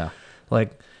is Yeah.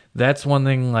 like that's one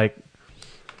thing. Like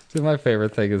See, my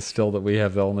favorite thing is still that we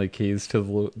have the only keys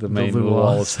to the main Lou Lou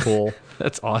Wallace pool.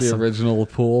 that's The awesome. original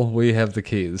pool. We have the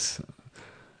keys.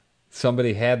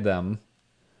 Somebody had them,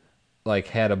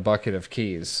 had a bucket of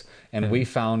keys, and we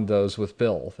found those with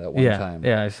Bill that one time.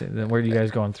 Yeah, I see. Then where are you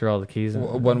guys going through all the keys?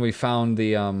 When we found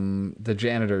the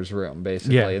janitor's room,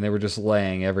 basically, Yeah. and they were just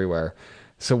laying everywhere.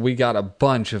 So we got a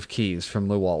bunch of keys from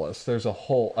Lou Wallace. There's a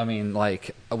whole,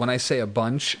 when I say a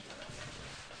bunch,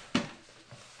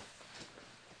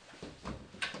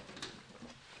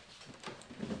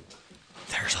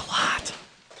 There's a lot.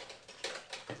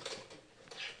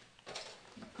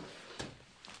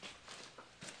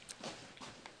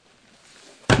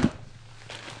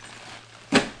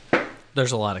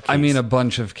 There's a lot of keys. I mean a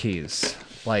bunch of keys.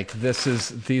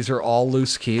 These are all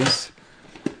loose keys.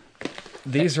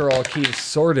 These are all keys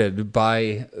sorted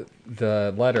by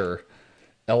the letter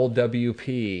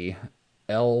LWP,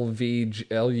 LVG,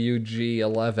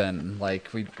 LUG11.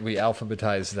 We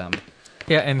alphabetized them.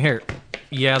 yeah, and here,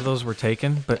 yeah, those were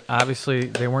taken, but obviously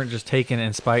they weren't just taken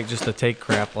in spite just to take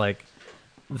crap. Like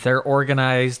they're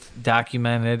organized,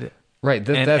 documented, Right,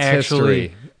 and that's actually,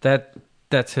 history.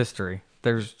 That's history.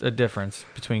 There's a difference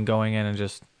between going in and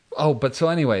just Oh, but so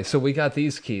anyway, so we got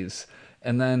these keys,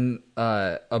 and then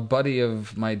a buddy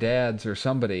of my dad's or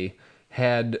somebody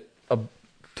had a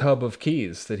tub of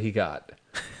keys that he got.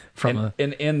 from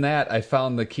And in that, I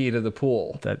found the key to the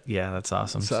pool. that. Yeah, that's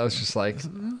awesome. So I was just like,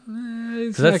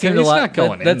 he's So that not seemed gonna- a lot. he's not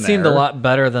going That in seemed a there. lot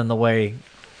better than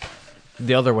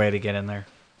the other way to get in there.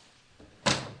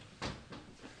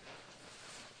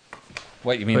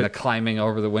 What, you mean But- the climbing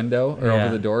over the window or Yeah.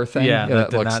 over the door thing? Yeah, that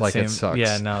did looks not like seem- it sucks.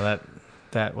 Yeah, no,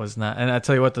 that was not. And I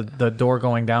tell you what, the door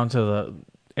going down to the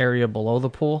area below the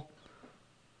pool,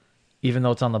 even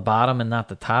though it's on the bottom and not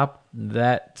the top,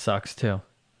 that sucks too.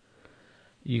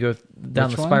 You go down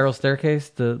Which the one? spiral staircase,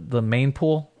 the main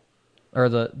pool, or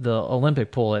the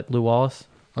Olympic pool at Lou Wallace,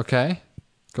 Okay.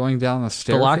 Going down the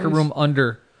stairs. the locker room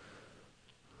under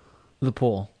the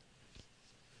pool,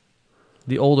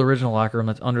 the old original locker room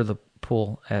that's under the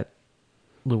pool at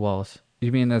Lou Wallace.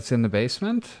 You mean that's in the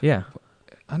basement? Yeah.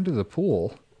 Under the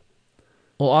pool?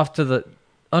 Well,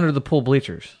 under the pool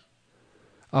bleachers.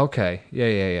 Okay.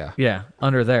 Yeah. Yeah,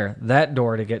 under there. That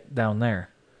door to get down there.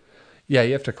 Yeah,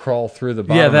 you have to crawl through the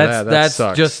bottom Yeah, of that. That that's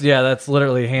sucks. just that's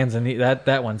literally hands and knees.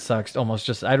 That one sucks.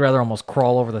 I'd rather almost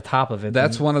crawl over the top of it.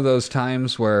 That's than, one of those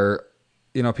times where,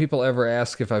 people ever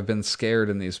ask if I've been scared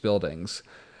in these buildings.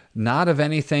 Not of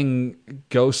anything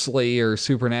ghostly or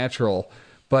supernatural,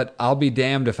 but I'll be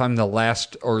damned if I'm the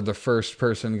last or the first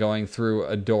person going through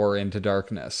a door into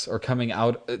darkness or coming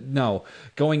out. No,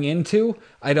 going into,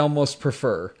 I'd almost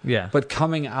prefer. Yeah. But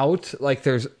coming out,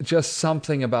 there's just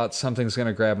something about something's going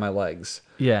to grab my legs.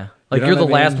 Yeah, like know you're the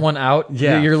what I last mean? one out.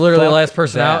 Yeah, you're literally the fuck last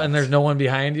person out, that. and there's no one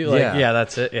behind you. Yeah,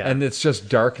 that's it. Yeah, And it's just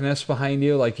darkness behind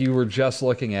you. Like you were just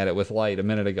looking at it with light a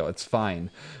minute ago. It's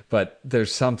fine. But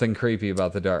there's something creepy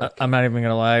about the dark. I'm not even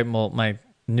gonna lie. Well, my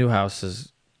new house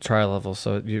is tri-level,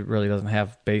 so it really doesn't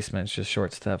have basement. It's just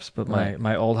short steps. But Right.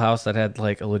 my old house that had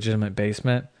a legitimate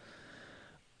basement.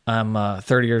 I'm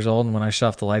 30 years old, and when I shut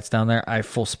off the lights down there, I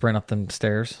full sprint up them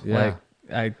stairs. Yeah.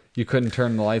 I You couldn't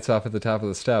turn the lights off at the top of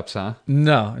the steps, huh?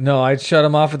 no, I'd shut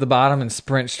them off at the bottom and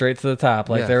sprint straight to the top.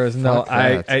 Yeah, There was no, fuck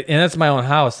that. and that's my own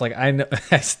house. I know,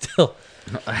 I still,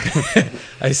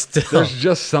 There's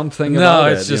just something no,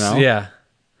 about it's it, just, yeah.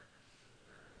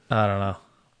 I don't know.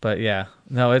 But yeah,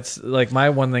 no, it's my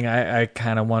one thing I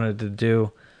kind of wanted to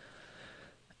do.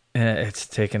 And it's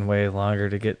taken way longer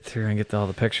to get through and get to all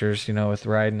the pictures, with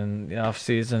riding in the off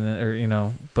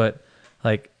season but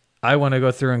I want to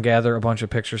go through and gather a bunch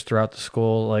of pictures throughout the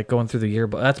school, like going through the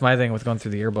yearbook. That's my thing with going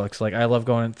through the yearbooks. Like I love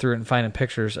going through and finding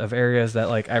pictures of areas that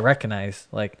like I recognize.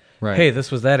 Like, Right. hey,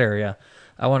 this was that area.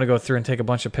 I want to go through and take a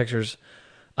bunch of pictures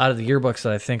out of the yearbooks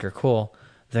that I think are cool.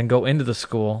 Then go into the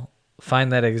school,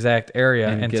 find that exact area,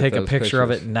 and get take a those picture of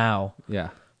pictures. it now. Yeah.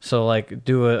 So like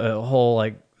do a whole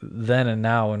like then and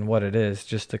now and what it is,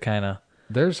 just to kind of.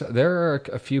 There are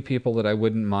a few people that I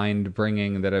wouldn't mind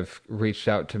bringing that have reached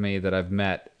out to me that I've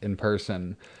met in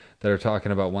person that are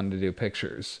talking about wanting to do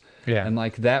pictures. Yeah. And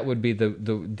like that would be the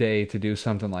day to do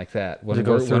something like that. When To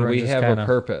go through when and we just have kinda- a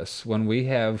purpose, when we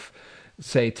have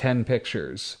say 10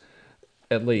 pictures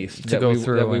at least To that go we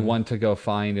through that we and- want to go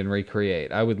find and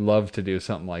recreate. I would love to do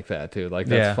something like that too. Like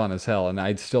that's Yeah. fun as hell. And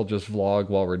I'd still just vlog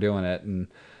while we're doing it and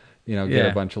get Yeah.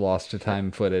 a bunch of lost to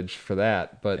time footage for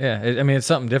that. But Yeah, I mean, it's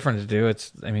something different to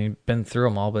do. Been through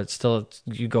them all, but still,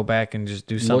 you go back and just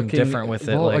do something different with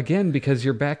it. Well, Like, again, because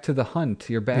you're back to the hunt.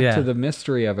 You're back Yeah. to the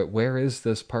mystery of it. Where is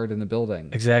this part in the building?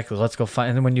 exactly. Let's go find.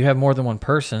 And then when you have more than one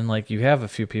person, like you have a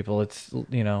few people, it's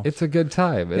It's a good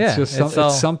time. It's Yeah, just it's all-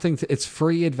 it's something. It's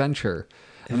free adventure.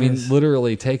 I It mean, is.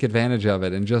 literally take advantage of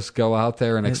it and just go out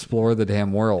there and explore the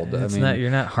damn world. It's I mean, not-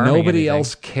 you're not harming nobody anything.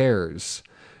 else cares.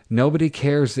 Nobody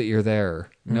cares that you're there.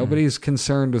 Nobody's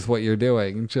concerned with what you're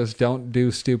doing. Just don't do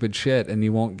stupid shit, and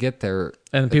you won't get there.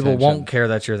 and people attention. won't care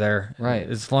that you're there, Right.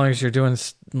 As long as you're doing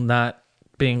not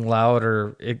being loud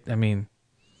or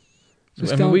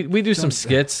Just we do some don't-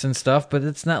 skits and stuff, but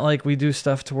it's not like we do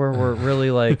stuff to where we're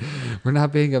really like We're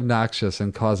not being obnoxious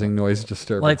and causing noise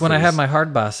disturbances. like when I have my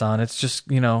hard boss on, it's just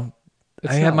It's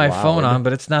I have not my phone loud. on,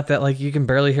 but it's not that like you can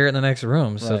barely hear it in the next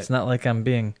room, so Right. it's not like I'm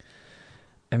being.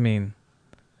 I mean,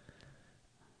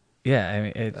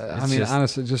 yeah, I mean,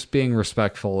 honestly, just being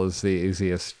respectful is the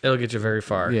easiest. it'll get you very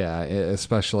far. Yeah,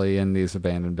 especially in these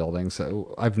abandoned buildings.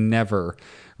 So I've never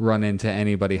run into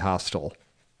anybody hostile.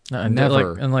 And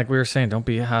Never. like we were saying, don't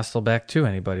be hostile back to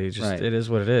anybody. Just Right. it is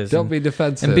what it is. Don't And- be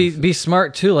defensive. and be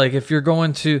smart too. Like if you're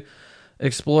going to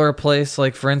explore a place,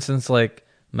 like for instance, like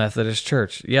Methodist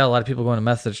Church. Yeah, a lot of people go to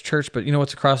Methodist Church, but you know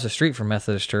what's across the street from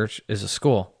Methodist Church is a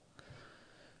school.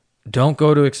 Don't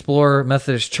go to explore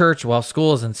Methodist Church while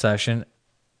school is in session,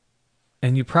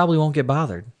 and you probably won't get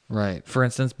bothered. Right. For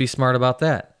instance, be smart about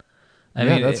that. I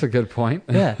Yeah, mean, that's a good point.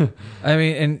 yeah. I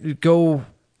mean, and go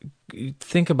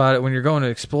think about it when you're going to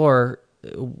explore.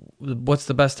 What's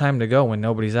the best time to go when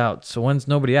nobody's out? So when's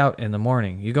nobody out? In the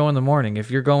morning. You go in the morning.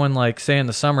 If you're going like say in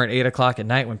the summer at 8:00 at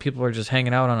night when people are just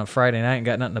hanging out on a Friday night and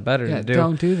got nothing better Yeah, to do,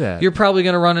 don't do that. You're probably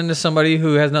going to run into somebody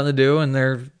who has nothing to do, and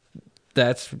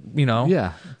that's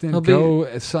Yeah. Then It'll be-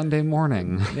 go Sunday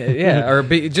morning. yeah, or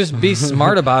just be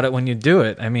smart about it when you do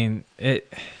it. I mean,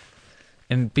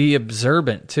 and be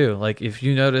observant too. Like if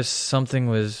you notice something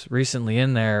was recently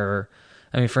in there, or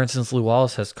I mean, for instance, Lou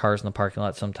Wallace has cars in the parking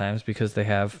lot sometimes because they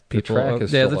have people. track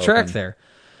is they have still the track open. there.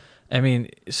 I mean,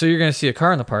 so you're going to see a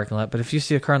car in the parking lot, but if you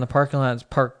see a car in the parking lot that's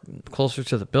parked closer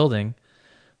to the building,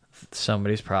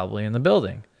 somebody's probably in the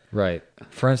building. Right.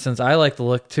 For instance, I like to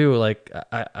look too. Like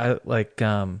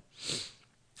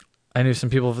I knew some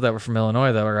people that were from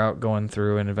Illinois that were out going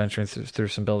through and adventuring through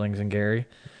some buildings in Gary,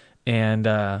 and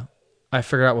I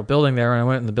figured out what building they were. And I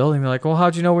went in the building. They're like, "Well,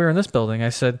 how'd you know we were in this building?" I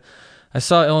said, "I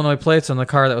saw Illinois plates on the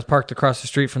car that was parked across the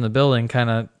street from the building, kind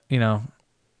of,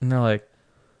 And they're like,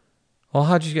 "Well,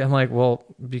 how'd you get?" I'm like, "Well,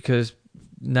 because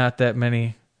not that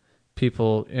many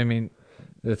people. I mean."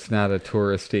 It's not a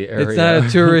touristy area. It's not a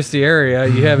touristy area.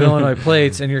 You have Illinois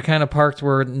plates, and you're kind of parked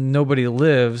where nobody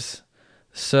lives.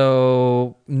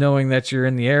 So knowing that you're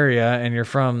in the area and you're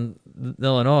from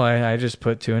Illinois, I just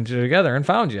put two and two together and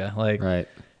found you. Like, Right.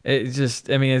 it's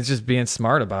just being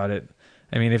smart about it.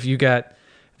 I mean, if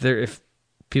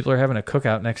people are having a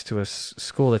cookout next to a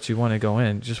school that you want to go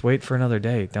in, just wait for another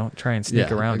day. Don't try and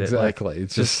sneak around exactly. it. Like,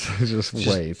 Just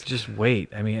wait. Just wait.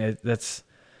 I mean, that's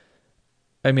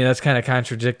kind of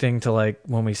contradicting to like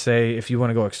when we say if you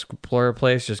want to go explore a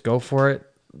place, just go for it.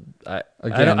 I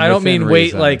don't mean within wait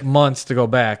reason. like months to go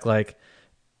back. Like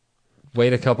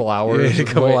Wait a couple hours. wait a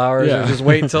couple hours, Yeah. or just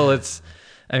wait until it's.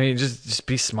 I mean, just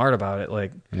be smart about it.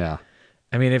 Like, Yeah.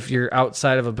 I mean, if you're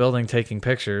outside of a building taking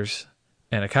pictures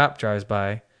and a cop drives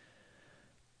by,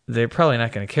 they're probably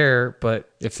not going to care. But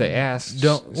If they ask,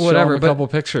 Don't- show whatever, them a but- couple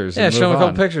pictures. yeah, and show them a move couple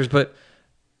on. pictures, but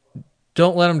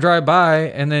don't let them drive by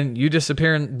and then you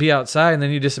disappear and be outside and then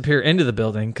you disappear into the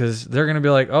building because they're going to be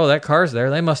like, oh, that car's there.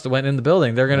 They must have went in the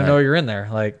building. They're going to know Right. you're in there.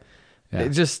 Like, Yeah.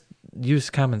 just use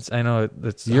common sense. I know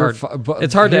it's You're hard. but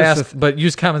It's hard to here's ask, but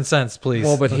use common sense, please.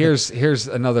 Well, but here's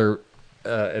another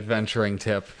adventuring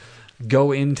tip.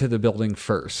 Go into the building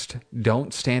first.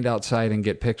 Don't stand outside and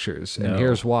get pictures. And No.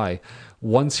 here's why.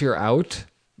 Once you're out,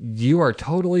 you are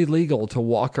totally legal to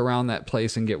walk around that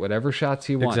place and get whatever shots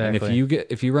you want. Exactly. And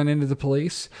if you run into the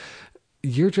police,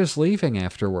 you're just leaving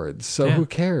afterwards. So Yeah. who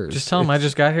cares? Just tell them I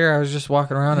just got here. I was just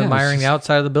walking around Yeah, admiring it's the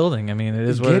outside of the building. I mean, it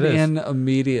is what it Get is. in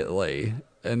immediately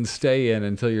and stay in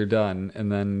until you're done,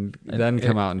 and then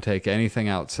come out and take anything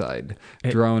outside,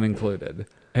 drone included.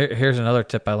 Here's another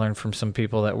tip I learned from some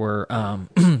people that were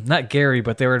not Gary,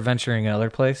 but they were adventuring another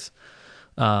place.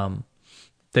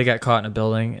 They got caught in a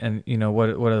building, and you know what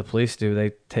do the police do?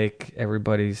 They take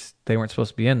everybody's. They weren't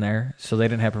supposed to be in there, so they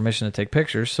didn't have permission to take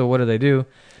pictures. So what do?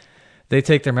 They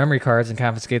take their memory cards and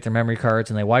confiscate their memory cards,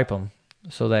 and they wipe them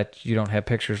so that you don't have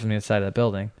pictures from the inside of that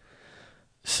building.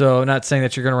 So not saying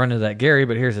that you're going to run into that Gary,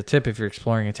 but here's a tip if you're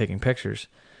exploring and taking pictures.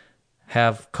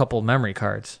 Have a couple memory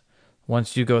cards.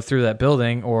 Once you go through that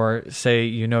building, or say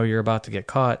you know you're about to get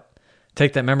caught,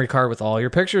 take that memory card with all your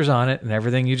pictures on it and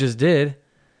everything you just did,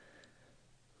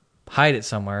 hide it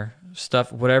somewhere,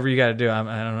 stuff, whatever you got to do. I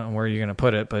don't know where you're going to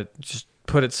put it, but just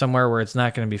put it somewhere where it's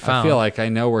not going to be found. I feel like I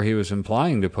know where he was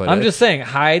implying to put it. I'm just saying,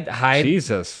 hide.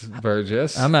 Jesus,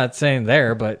 Burgess. I'm not saying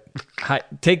there, but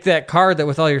take that card that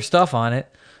with all your stuff on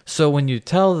it. So when you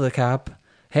tell the cop,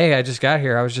 hey, I just got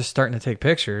here, I was just starting to take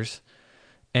pictures,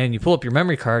 and you pull up your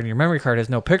memory card and your memory card has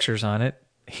no pictures on it,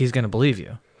 he's going to believe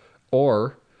you.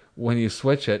 Or when you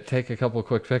switch it, take a couple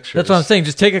quick pictures. That's what I'm saying.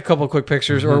 Just take a couple quick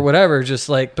pictures or whatever. Just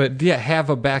like, but yeah, have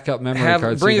a backup memory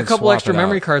card. Bring so a couple extra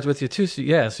memory out. cards with you too. So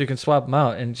you can swap them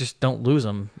out and just don't lose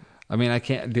them. I mean, I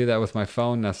can't do that with my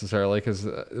phone necessarily because,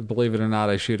 believe it or not,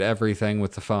 I shoot everything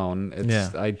with the phone.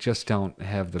 I just don't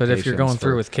have the. But if you're going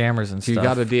through with cameras and if stuff, you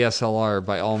got a DSLR,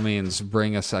 by all means,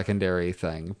 bring a secondary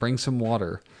thing. Bring some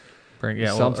water.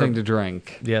 Something to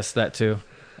drink. Yes, that too.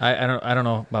 I don't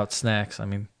know about snacks. I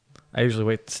mean, I usually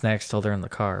wait snacks till they're in the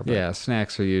car. But Yeah,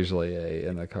 snacks are usually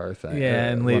in the car thing. yeah,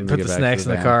 and put the snacks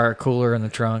in the car, cooler in the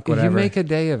trunk, whatever. You make a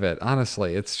day of it.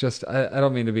 Honestly, it's just I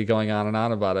don't mean to be going on and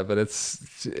on about it, but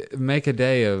make a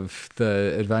day of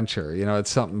the adventure. You know, it's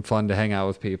something fun to hang out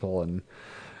with people and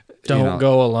don't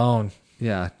go alone.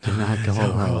 Yeah, do not go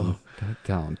alone.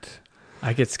 Don't.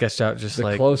 I get sketched out just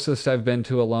the closest I've been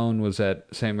to alone was at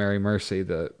St. Mary Mercy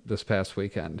this past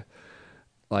weekend.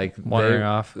 Like wandering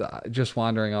off. Just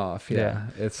wandering off. Yeah.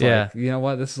 It's yeah. like, you know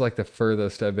what? This is like the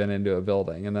furthest I've been into a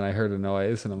building. And then I heard a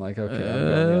noise and I'm like, okay, I'm going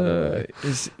the other way.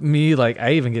 It's me, like,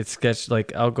 I even get sketched.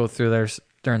 Like, I'll go through there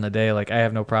during the day. Like, I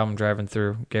have no problem driving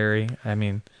through Gary. I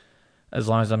mean, as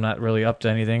long as I'm not really up to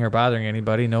anything or bothering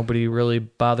anybody, nobody really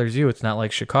bothers you. It's not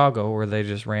like Chicago where they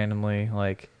just randomly,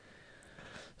 like...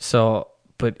 So,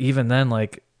 but even then,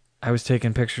 like, I was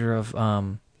taking a picture of...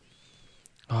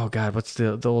 oh God, what's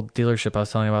the old dealership I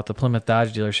was telling you about? The Plymouth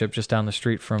Dodge dealership just down the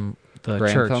street from the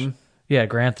Grantham? church. Yeah,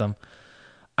 Grantham.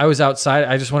 I was outside.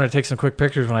 I just wanted to take some quick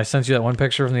pictures. When I sent you that one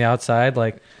picture from the outside,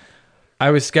 like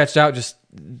I was sketched out just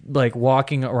like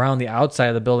walking around the outside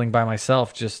of the building by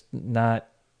myself, just not.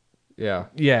 Yeah.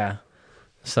 Yeah.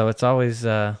 So it's always...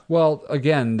 Well,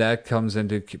 again, that comes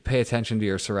into pay attention to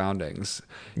your surroundings.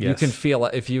 Yes. You can feel,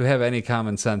 if you have any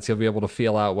common sense, you'll be able to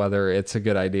feel out whether it's a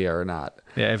good idea or not.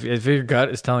 Yeah, if your gut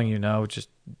is telling you no, just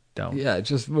don't. Yeah,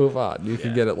 just move on. You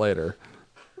can get it later.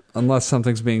 Unless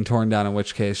something's being torn down, in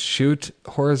which case, shoot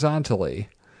horizontally.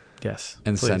 Yes.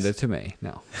 And please. send it to me.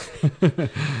 No.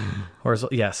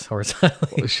 Yes,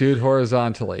 horizontally. Shoot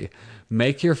horizontally.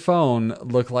 Make your phone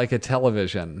look like a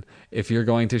television if you're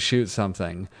going to shoot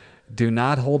something. Do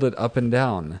not hold it up and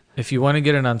down. If you want to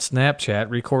get it on Snapchat,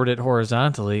 record it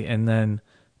horizontally and then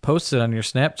post it on your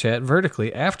Snapchat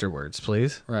vertically afterwards,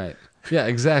 please. Right. Yeah,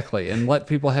 exactly. And let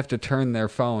people have to turn their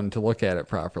phone to look at it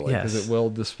properly because it will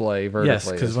display vertically.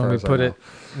 Yes, because when we put it,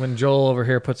 when Joel over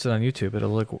here puts it on YouTube,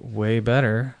 it'll look way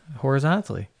better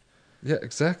horizontally. Yeah,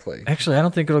 exactly. Actually, I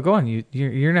don't think it'll go on.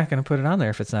 You're not going to put it on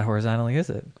there if it's not horizontally, is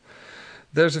it?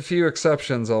 There's a few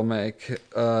exceptions I'll make.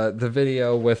 The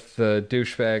video with the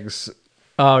douchebags.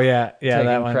 Oh yeah,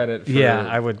 that one. Credit for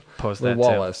I would post that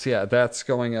Wallace. Yeah, that's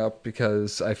going up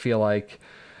because I feel like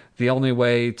the only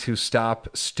way to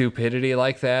stop stupidity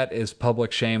like that is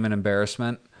public shame and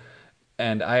embarrassment.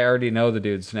 And I already know the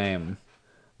dude's name.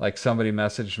 Like somebody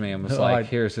messaged me and was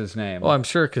 "Here's his name." Well, I'm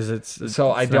sure because it's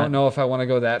I don't know if I want to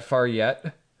go that far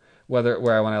yet.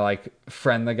 Where I want to like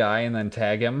friend the guy and then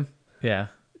tag him. Yeah.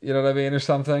 You know what I mean, or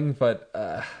something, but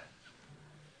I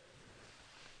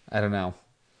don't know.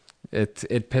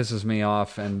 It pisses me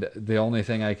off, and the only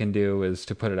thing I can do is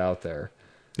to put it out there.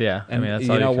 Yeah, and I mean, that's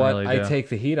all you know you can what? really I do. take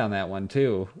the heat on that one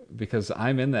too because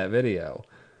I'm in that video.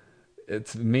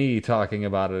 It's me talking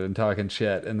about it and talking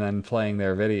shit, and then playing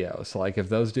their video. So, like, if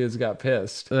those dudes got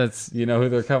pissed, you know who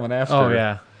they're coming after. Oh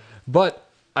yeah. But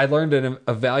I learned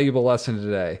a valuable lesson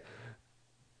today.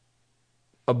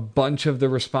 a bunch of the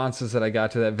responses that I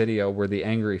got to that video were the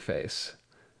angry face.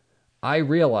 I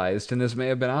realized, and this may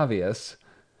have been obvious,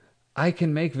 I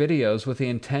can make videos with the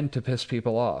intent to piss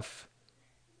people off.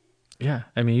 Yeah,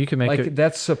 I mean, you can make like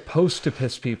that's supposed to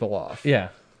piss people off. Yeah.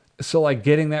 So like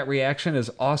getting that reaction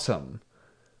is awesome.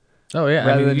 Oh yeah,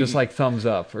 rather than just like thumbs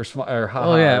up or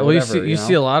haha. Oh yeah, or well whatever, you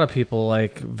see a lot of people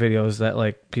like videos that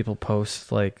like people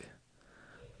post like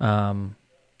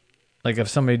if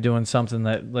somebody doing something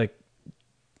that like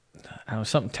I don't know,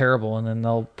 something terrible, and then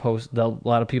they'll post. A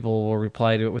lot of people will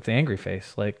reply to it with the angry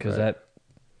face, like because that.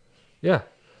 Yeah,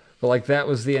 but like that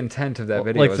was the intent of that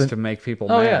video, like was to make people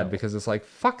mad because it's like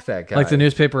fuck that guy. Like the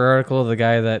newspaper article of the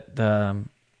guy that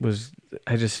was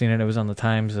I just seen it. It was on the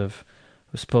Times of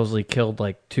was supposedly killed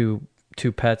like two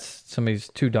pets, somebody's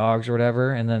 2 dogs or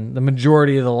whatever, and then the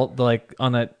majority of the like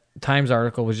on that Times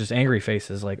article was just angry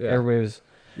faces. Like everybody was.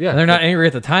 Yeah, and they're not angry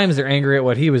at the Times; they're angry at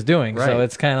what he was doing. Right. So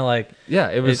it's kind of like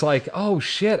it was like, oh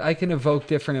shit, I can evoke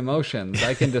different emotions.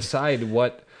 I can decide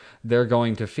what they're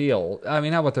going to feel. I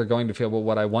mean, not what they're going to feel, but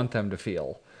what I want them to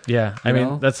feel. Yeah, I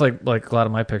mean that's like a lot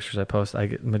of my pictures I post. I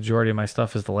get majority of my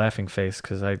stuff is the laughing face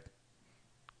because I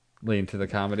lean to the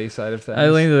comedy side of things.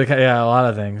 I lean to a lot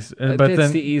of things, but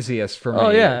it's the easiest for me. Oh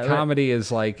yeah, comedy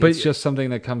is like it's just something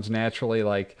that comes naturally.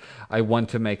 Like I want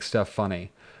to make stuff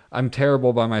funny. I'm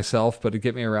terrible by myself, but to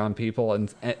get me around people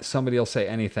and somebody will say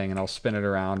anything and I'll spin it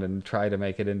around and try to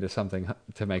make it into something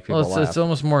to make people laugh. It's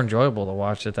almost more enjoyable to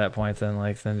watch at that point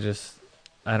than just,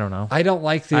 I don't know. I don't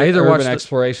like the urban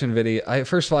exploration video.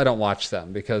 First of all, I don't watch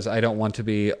them because I don't want to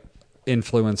be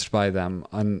influenced by them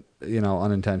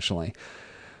unintentionally.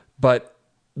 But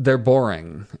they're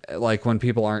boring. Like when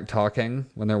people aren't talking,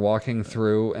 when they're walking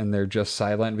through and they're just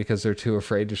silent because they're too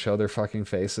afraid to show their fucking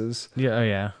faces. Yeah, oh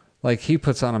yeah. Like, he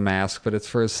puts on a mask, but it's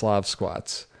for his Slav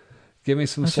squats. Give me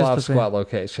some Slav squat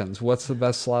locations. What's the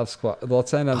best Slav squat?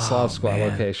 Let's end on Slav squat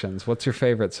locations. What's your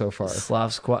favorite so far?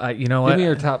 Slav squat. You know what? Give me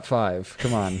your top 5.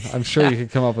 Come on. I'm sure you could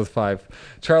come up with 5.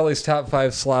 Charlie's top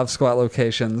 5 Slav squat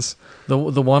locations. The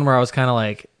one where I was kind of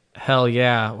like, hell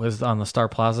yeah, was on the Star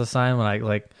Plaza sign when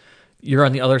I, you're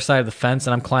on the other side of the fence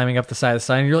and I'm climbing up the side of the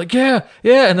sign and you're like, yeah.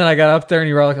 And then I got up there and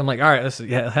you were like, I'm like, all right,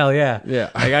 hell yeah.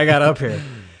 Yeah. Like, I got up here.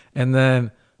 And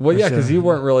then... Well, yeah, because you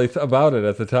weren't really about it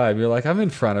at the time. You're like, I'm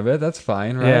in front of it. That's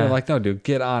fine, right? Yeah. I'm like, no, dude,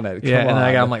 get on it. Come on. And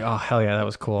then I'm like, oh, hell yeah, that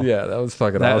was cool. Yeah, that was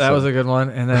fucking awesome. That was a good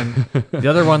one. And then the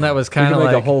other one that was kind of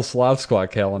like... a whole Slav squat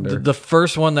calendar. The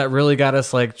first one that really got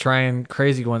us trying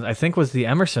crazy ones, I think was the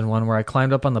Emerson one where I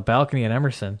climbed up on the balcony at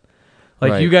Emerson.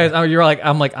 You guys, you're like,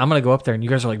 I'm going to go up there. And you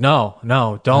guys are like, no,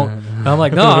 don't. And I'm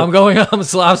like, no, I'm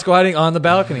Slav squatting on the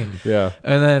balcony. Yeah.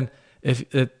 And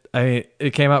then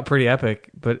it came out pretty epic,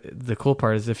 but the cool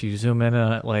part is if you zoom in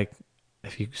on it,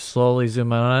 if you slowly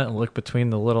zoom in on it and look between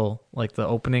the little, the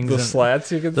openings, the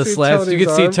slats, you can see slats. You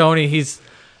can see Tony. He's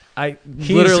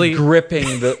literally gripping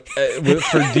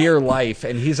for dear life,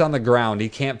 and he's on the ground. He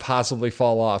can't possibly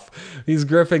fall off. He's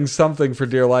gripping something for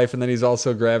dear life, and then he's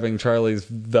also grabbing Charlie's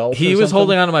belt. He was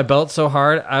holding onto my belt so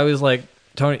hard. I was like,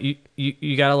 Tony,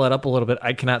 you got to let up a little bit.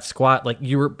 I cannot squat.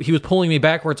 He was pulling me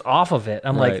backwards off of it.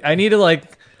 I'm like, I need to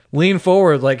lean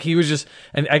forward. He was just,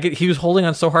 and he was holding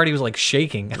on so hard he was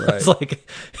shaking. Right. I was like,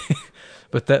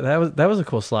 but that was a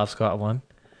cool Slav squat one.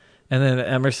 And then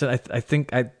Emerson, I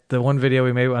think the one video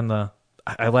we made on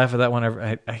I laugh at that one.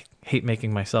 I hate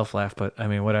making myself laugh, but I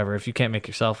mean, whatever. If you can't make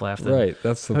yourself laugh, then right.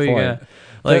 That's the point.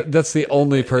 That's the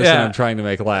only person I'm trying to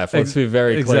make laugh. Let's be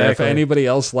very clear. Exactly. If anybody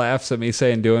else laughs at me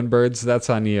saying doing birds, that's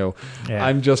on you. Yeah.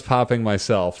 I'm just popping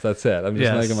myself. That's it. I'm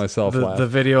just making myself laugh. The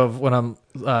video of when I'm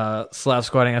Slav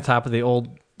squatting on top of the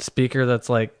old speaker that's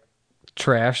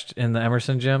trashed in the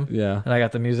Emerson gym. Yeah. And I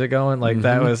got the music going.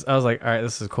 That was, I was like, all right,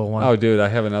 this is a cool one. Oh, dude, I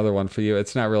have another one for you.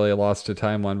 It's not really a lost to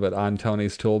time one, but on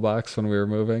Tony's toolbox when we were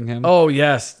moving him. Oh,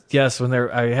 yes. When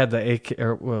I had the AK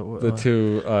or the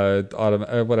 2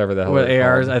 whatever the hell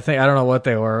ARs. I don't know what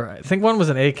they were. I think one was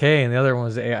an AK and the other one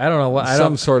was I don't know what.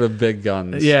 Some sort of big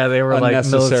guns. Yeah, they were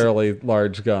unnecessarily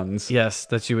large guns. Yes,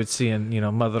 that you would see in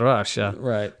Mother Russia.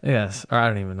 Right. Yes, or I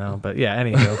don't even know, but yeah.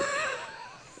 Anywho.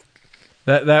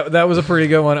 That was a pretty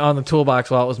good one on the toolbox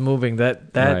while it was moving.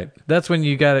 That's when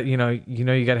you got to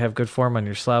you got to have good form on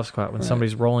your Slav squat when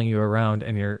somebody's rolling you around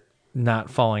and you're not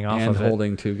falling off of it. And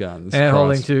holding 2 guns. And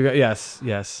holding 2 guns.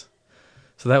 Yes.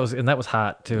 So that was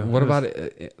hot too. What about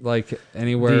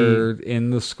anywhere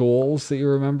in the schools that you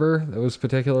remember that was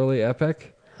particularly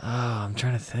epic? Oh, I'm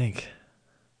trying to think.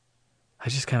 I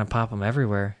just kind of pop them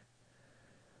everywhere.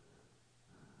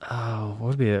 Oh, what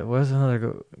would be it? What was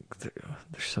another?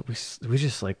 We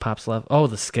just pop Slav. Oh,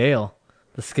 the scale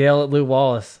at Lou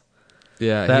Wallace.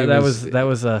 Yeah, that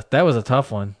was a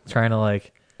tough one. Trying to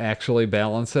actually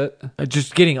balance it.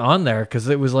 Just getting on there, because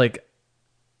it was like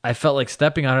I felt like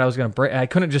stepping on it, I was gonna break. I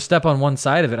couldn't just step on one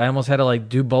side of it. I almost had to like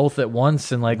do both at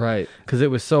once, and like Right. because it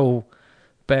was so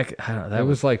back. I don't know. That It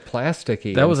was like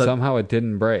plasticky. that And was a- somehow it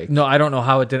didn't break. no. I don't know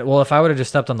how it did. Well, if I would have just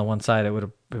stepped on the one side, it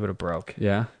would have broke.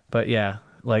 Yeah. But yeah,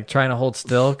 like trying to hold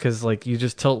still, because like you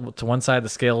just tilt to one side, the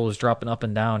scale was dropping up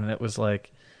and down, and it was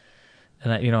like,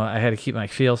 and I had to keep my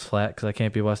feels flat because I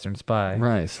can't be Western Spy.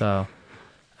 Right. So,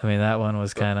 I mean, that one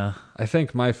was kind of. I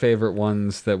think my favorite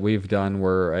ones that we've done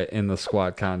were in the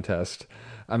squat contest.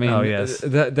 I mean, Oh, yes.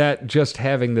 that just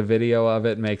having the video of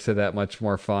it makes it that much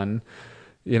more fun.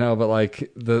 But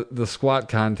like the squat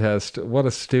contest, what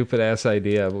a stupid ass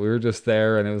idea. But we were just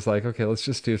there and it was like, okay, let's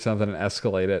just do something and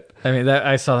escalate it. I mean, that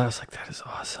I saw that, I was like, that is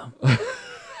awesome.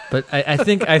 But I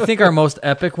think our most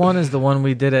epic one is the one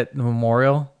we did at the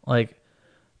Memorial. Like,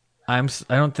 I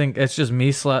don't think it's just me.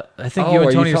 I think you and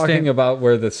are Tony you are talking standing. about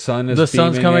where the sun is The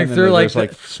sun's beaming coming in and through, there's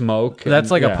like like smoke?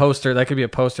 That's like yeah. a poster. That could be a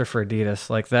poster for Adidas.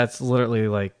 Like, that's literally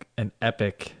like an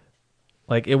epic.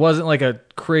 Like, it wasn't like a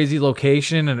crazy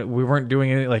location, and we weren't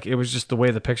doing anything. Like, it was just the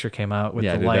way the picture came out with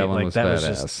Yeah, the dude, light. that one Like, was that was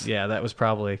badass. just that was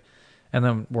probably. And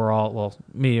then we're all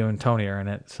me, you, and Tony are in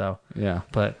it. So, Yeah.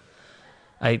 but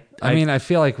I mean, I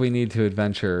feel like we need to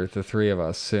adventure, the three of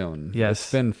us, soon. Yes.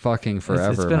 It's been fucking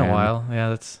forever, it's been man. a while. Yeah,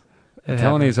 that's. it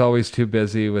Tony's always too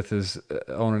busy with his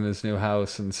owning his new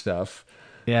house and stuff.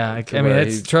 Yeah, I to mean, where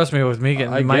it's trust me, with me I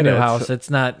getting my get new it. house, it's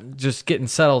not just getting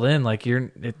settled in. Like,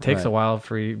 it takes Right. a while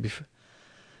for you.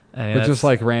 I mean, But just that's-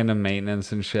 like random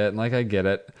maintenance and shit. And like, I get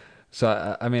it.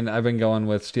 So, I mean, I've been going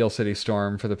with Steel City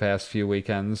Storm for the past few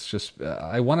weekends. Just,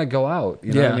 I want to go out.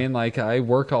 You know what I Yeah. mean? Like, I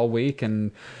work all week,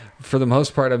 and for the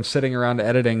most part, I'm sitting around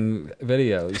editing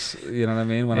videos. You know what I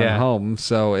mean? When Yeah. I'm home.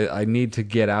 So, I need to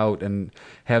get out and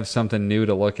have something new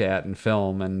to look at and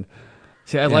film. And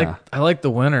see, I like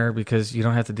the winter because you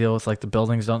don't have to deal with like the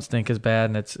buildings don't stink as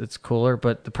bad, and it's cooler.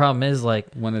 But the problem is, like,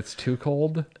 when it's too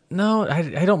cold, no,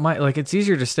 I don't mind. Like, it's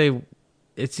easier to stay.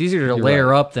 It's easier to You're layer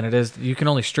right. up than it is. You can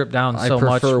only strip down I so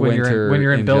much prefer when winter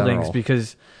you're in in buildings, general.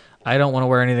 because I don't want to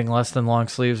wear anything less than long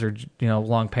sleeves or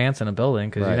long pants in a building,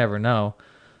 because Right. you never know,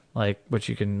 like, what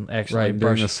you can actually right?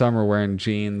 During brush. the summer, wearing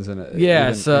jeans and Yeah,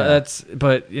 even- so that's,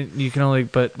 but you can only,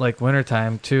 but like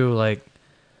wintertime too, like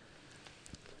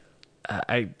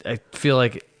I feel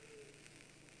like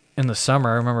in the summer,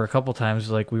 I remember a couple times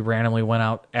like we randomly went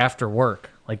out after work,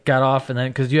 like got off, and then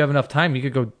because you have enough time, you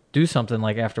could go do something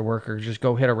like after work, or just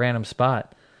go hit a random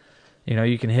spot.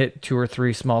 You can hit 2 or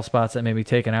 3 small spots that maybe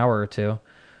take an hour or two,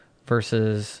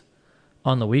 versus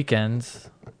on the weekends.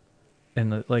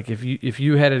 And like if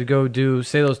you had to go do,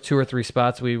 say, those 2 or 3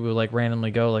 spots, we would like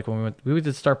randomly go, like when we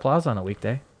did Star Plaza on a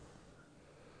weekday.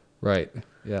 right.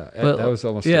 Yeah, But, that was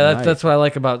almost that's what I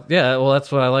like about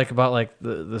that's what I like about like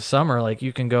the summer. Like,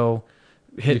 you can go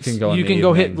hit You can go in you the can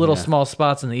go hit evening, little yeah. small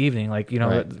spots in the evening, like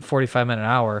Right. 45-minute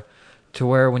hour, to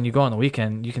where when you go on the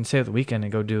weekend, you can save the weekend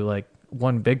and go do like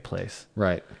one big place.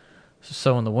 right.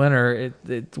 So in the winter,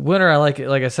 winter, I like it.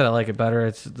 Like I said, I like it better.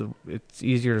 It's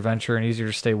easier to venture and easier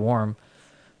to stay warm.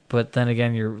 But then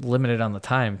again, you're limited on the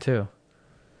time too.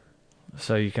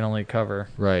 So you can only cover.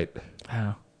 Right. I don't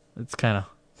know. It's kind of.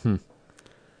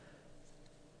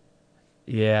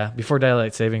 Yeah, before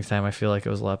daylight savings time, I feel like it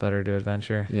was a lot better to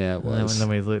adventure. Yeah, it And then,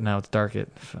 was. now it's dark.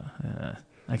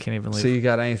 I can't even leave. So you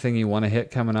got anything you want to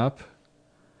hit coming up?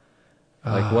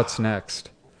 Like, what's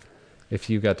next? If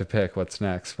you got to pick, what's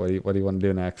next? What do you want to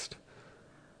do next?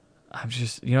 I'm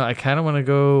just, I kind of want to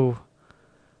go.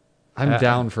 I'm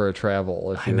down for a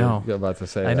travel. If I you're know. about to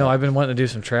say, I know. that. I've been wanting to do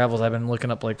some travels. I've been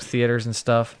looking up like theaters and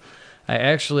stuff.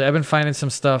 I've been finding some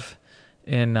stuff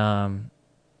in.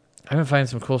 I've been finding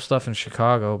some cool stuff in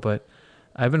Chicago, but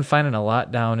I've been finding a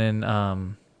lot down in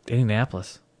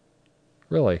Indianapolis.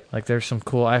 Really, Like, there's some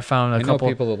cool. I found a I couple.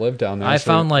 know people that live down there. I so,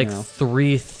 found like you know.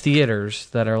 3 theaters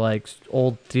that are like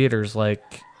old theaters,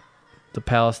 like the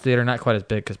Palace Theater. Not quite as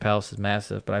big because Palace is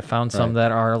massive, but I found some Right.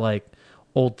 that are like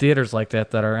old theaters like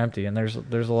that are empty, and there's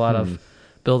a lot of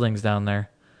buildings down there.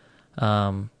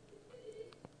 I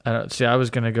don't see. I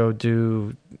was gonna go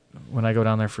do when I go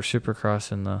down there for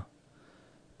Supercross in the.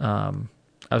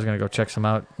 I was gonna go check some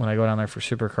out when I go down there for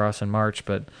Supercross in March,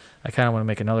 but I kind of want to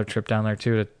make another trip down there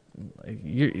too.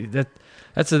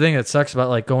 That's the thing that sucks about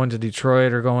like going to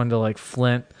Detroit or going to like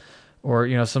Flint, or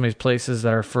some of these places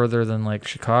that are further than like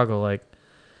Chicago. Like,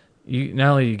 you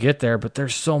not only you get there, but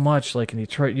there's so much like in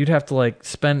Detroit. You'd have to like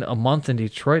spend a month in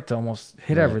Detroit to almost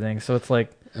hit Right. everything. So it's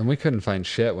like And we couldn't find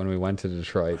shit when we went to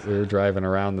Detroit. We were driving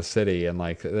around the city, and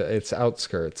like it's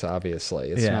outskirts.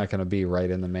 Obviously, it's not going to be right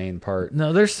in the main part.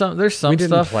 No, there's some We didn't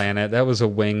stuff. plan it. That was a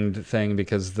winged thing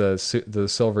because the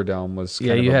Silver Dome was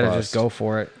kind of you a had bust. to just go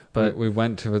for it. But we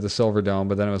went to the Silver Dome,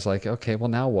 but then it was like, okay, well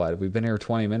now what? We've been here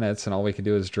 20 minutes, and all we could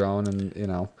do is drone,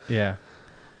 and yeah.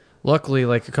 Luckily,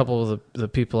 like a couple of the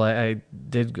people I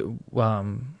did,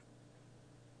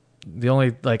 the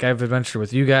only like I've adventured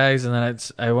with you guys, and then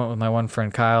I went with my one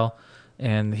friend Kyle,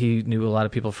 and he knew a lot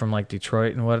of people from like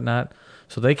Detroit and whatnot,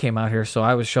 so they came out here. So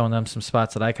I was showing them some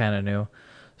spots that I kind of knew,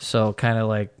 so kind of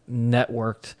like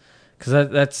networked, because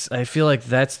that's I feel like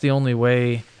that's the only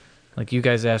way. Like you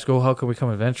guys ask, how could we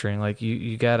come adventuring? Like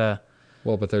you gotta.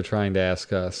 Well, but they're trying to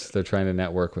ask us. They're trying to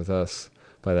network with us.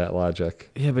 By that logic,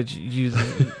 yeah, but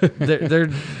they're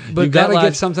but you gotta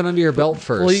get something under your belt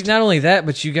first. Well, not only that,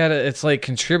 but you gotta. It's like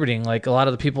contributing. Like a lot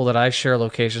of the people that I share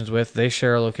locations with, they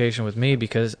share a location with me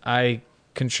because I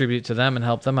contribute to them and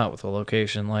help them out with a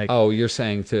location. Like, oh, you're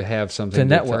saying to have something to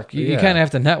network. You kind of have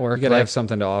to network. You gotta have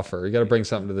something to offer. You gotta bring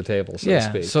something to the table, so to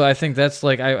speak. So I think that's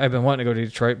like I've been wanting to go to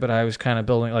Detroit, but I was kind of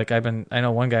building. Like I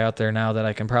know one guy out there now that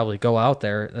I can probably go out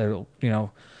there.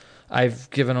 I've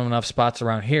given him enough spots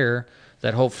around here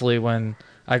that hopefully when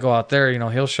I go out there,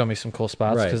 he'll show me some cool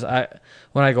spots. Because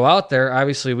when I go out there,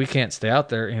 obviously we can't stay out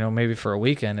there, maybe for a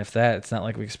weekend, if that. It's not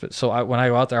like we can so when I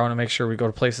go out there, I want to make sure we go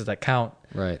to places that count.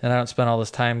 Right. And I don't spend all this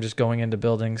time just going into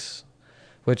buildings,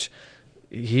 which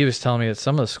he was telling me that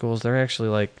some of the schools, they're actually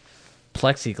like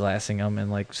plexiglassing them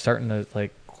and like starting to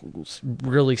like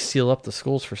really seal up the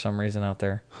schools for some reason out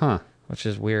there. Huh. Which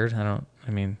is weird. Detroit.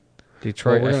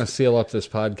 Well, we're going to seal up this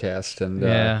podcast and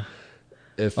yeah.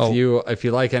 If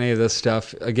you like any of this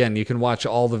stuff, again, you can watch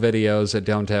all the videos at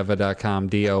don'teva.com,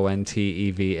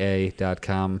 DONTEVA.com.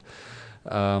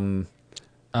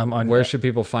 Where should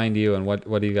people find you, and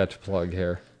what do you got to plug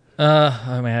here?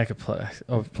 I could plug.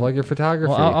 Plug your photography.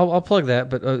 Well, I'll plug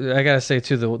that, but I gotta say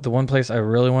too, the one place I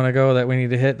really want to go that we need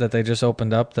to hit that they just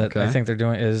opened up that I think they're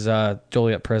doing is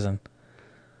Joliet Prison.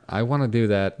 I want to do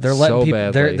that. They're letting so people.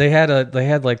 badly. They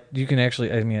had like you can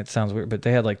actually. I mean, it sounds weird, but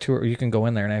they had like tour. You can go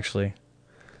in there and actually.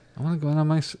 I want to go in on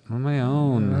my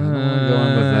own. I don't want to go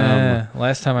in with them.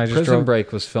 Last time I just Prison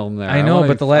Break was filmed there. I know,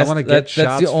 but the last I want to get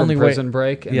shots the only from Prison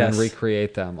Break and yes. then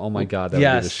recreate them. Oh my god, that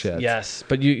would be the shit. Yes,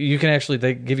 but you can actually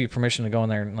they give you permission to go in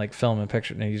there and like film and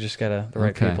picture. And you just gotta the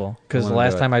right people. Because the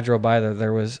last time I drove by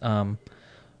there was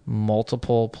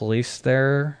multiple police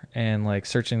there and like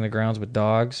searching the grounds with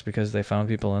dogs because they found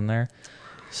people in there.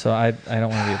 So I don't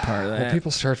want to be a part of that. Well, people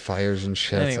start fires and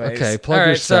shit. Anyways, okay, plug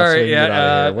your stuff so we can get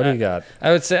out of here. What do you got?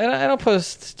 I would say I don't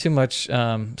post too much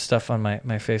stuff on my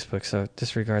Facebook, so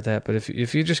disregard that. But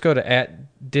if you just go to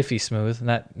 @DiffySmooth,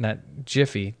 not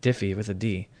Jiffy, Diffy with a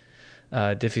D,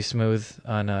 DiffySmooth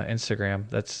on Instagram.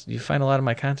 You find a lot of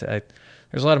my content.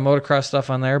 There's a lot of motocross stuff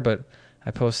on there, but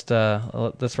I post.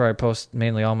 That's where I post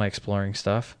mainly all my exploring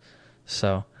stuff.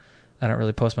 So. I don't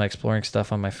really post my exploring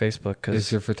stuff on my Facebook because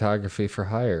is your photography for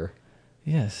hire?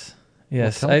 Yes.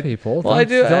 Well, tell people. Well, I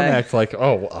do. Don't act like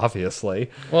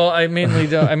obviously. Well, I mainly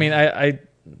don't. I mean, I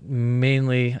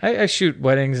shoot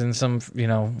weddings and some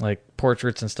like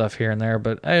portraits and stuff here and there,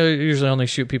 but I usually only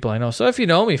shoot people I know. So if you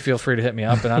know me, feel free to hit me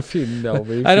up. And if you know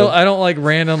me, I don't like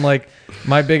random like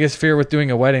my biggest fear with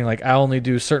doing a wedding. Like I only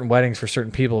do certain weddings for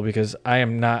certain people because I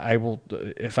am not. I will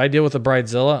if I deal with a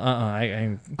bridezilla.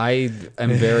 I am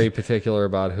very particular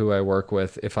about who I work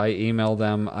with. If I email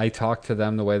them, I talk to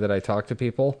them the way that I talk to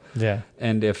people. Yeah,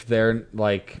 and if they're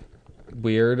like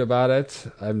weird about it,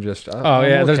 I'm just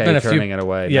there's been a turning it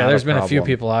away. Yeah, there's been a few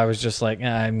people I was just like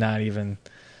I'm not even,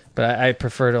 but I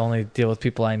prefer to only deal with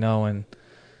people I know, and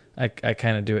I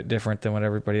kind of do it different than what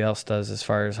everybody else does as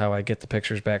far as how I get the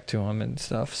pictures back to them and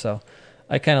stuff. So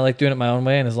I kind of like doing it my own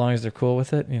way, and as long as they're cool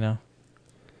with it,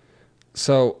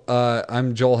 So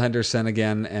I'm Joel Henderson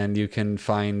again, and you can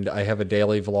find I have a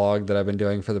daily vlog that I've been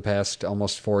doing for the past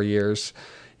almost 4 years.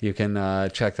 You can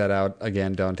check that out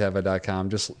again,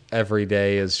 don'teva.com. Just every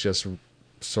day is just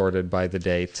sorted by the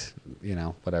date,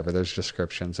 whatever. There's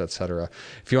descriptions, etc.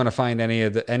 If you want to find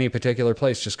any particular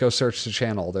place, just go search the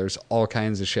channel. There's all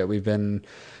kinds of shit.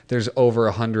 There's over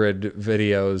 100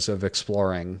 videos of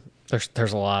exploring.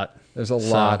 There's a lot. There's a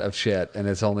lot of shit, and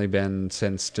it's only been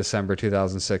since December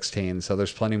 2016. So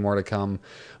there's plenty more to come.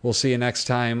 We'll see you next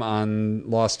time on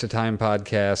Lost to Time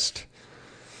podcast.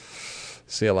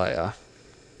 See you later.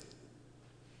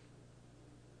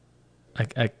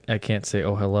 I can't say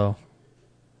hello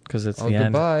because it's the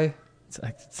end. Goodbye.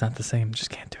 It's not the same.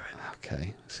 Just can't do it.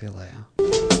 Okay. See you later.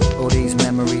 All these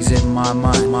memories in my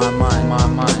mind, my mind.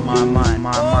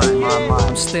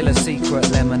 I'm still a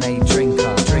secret lemonade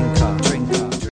drinker.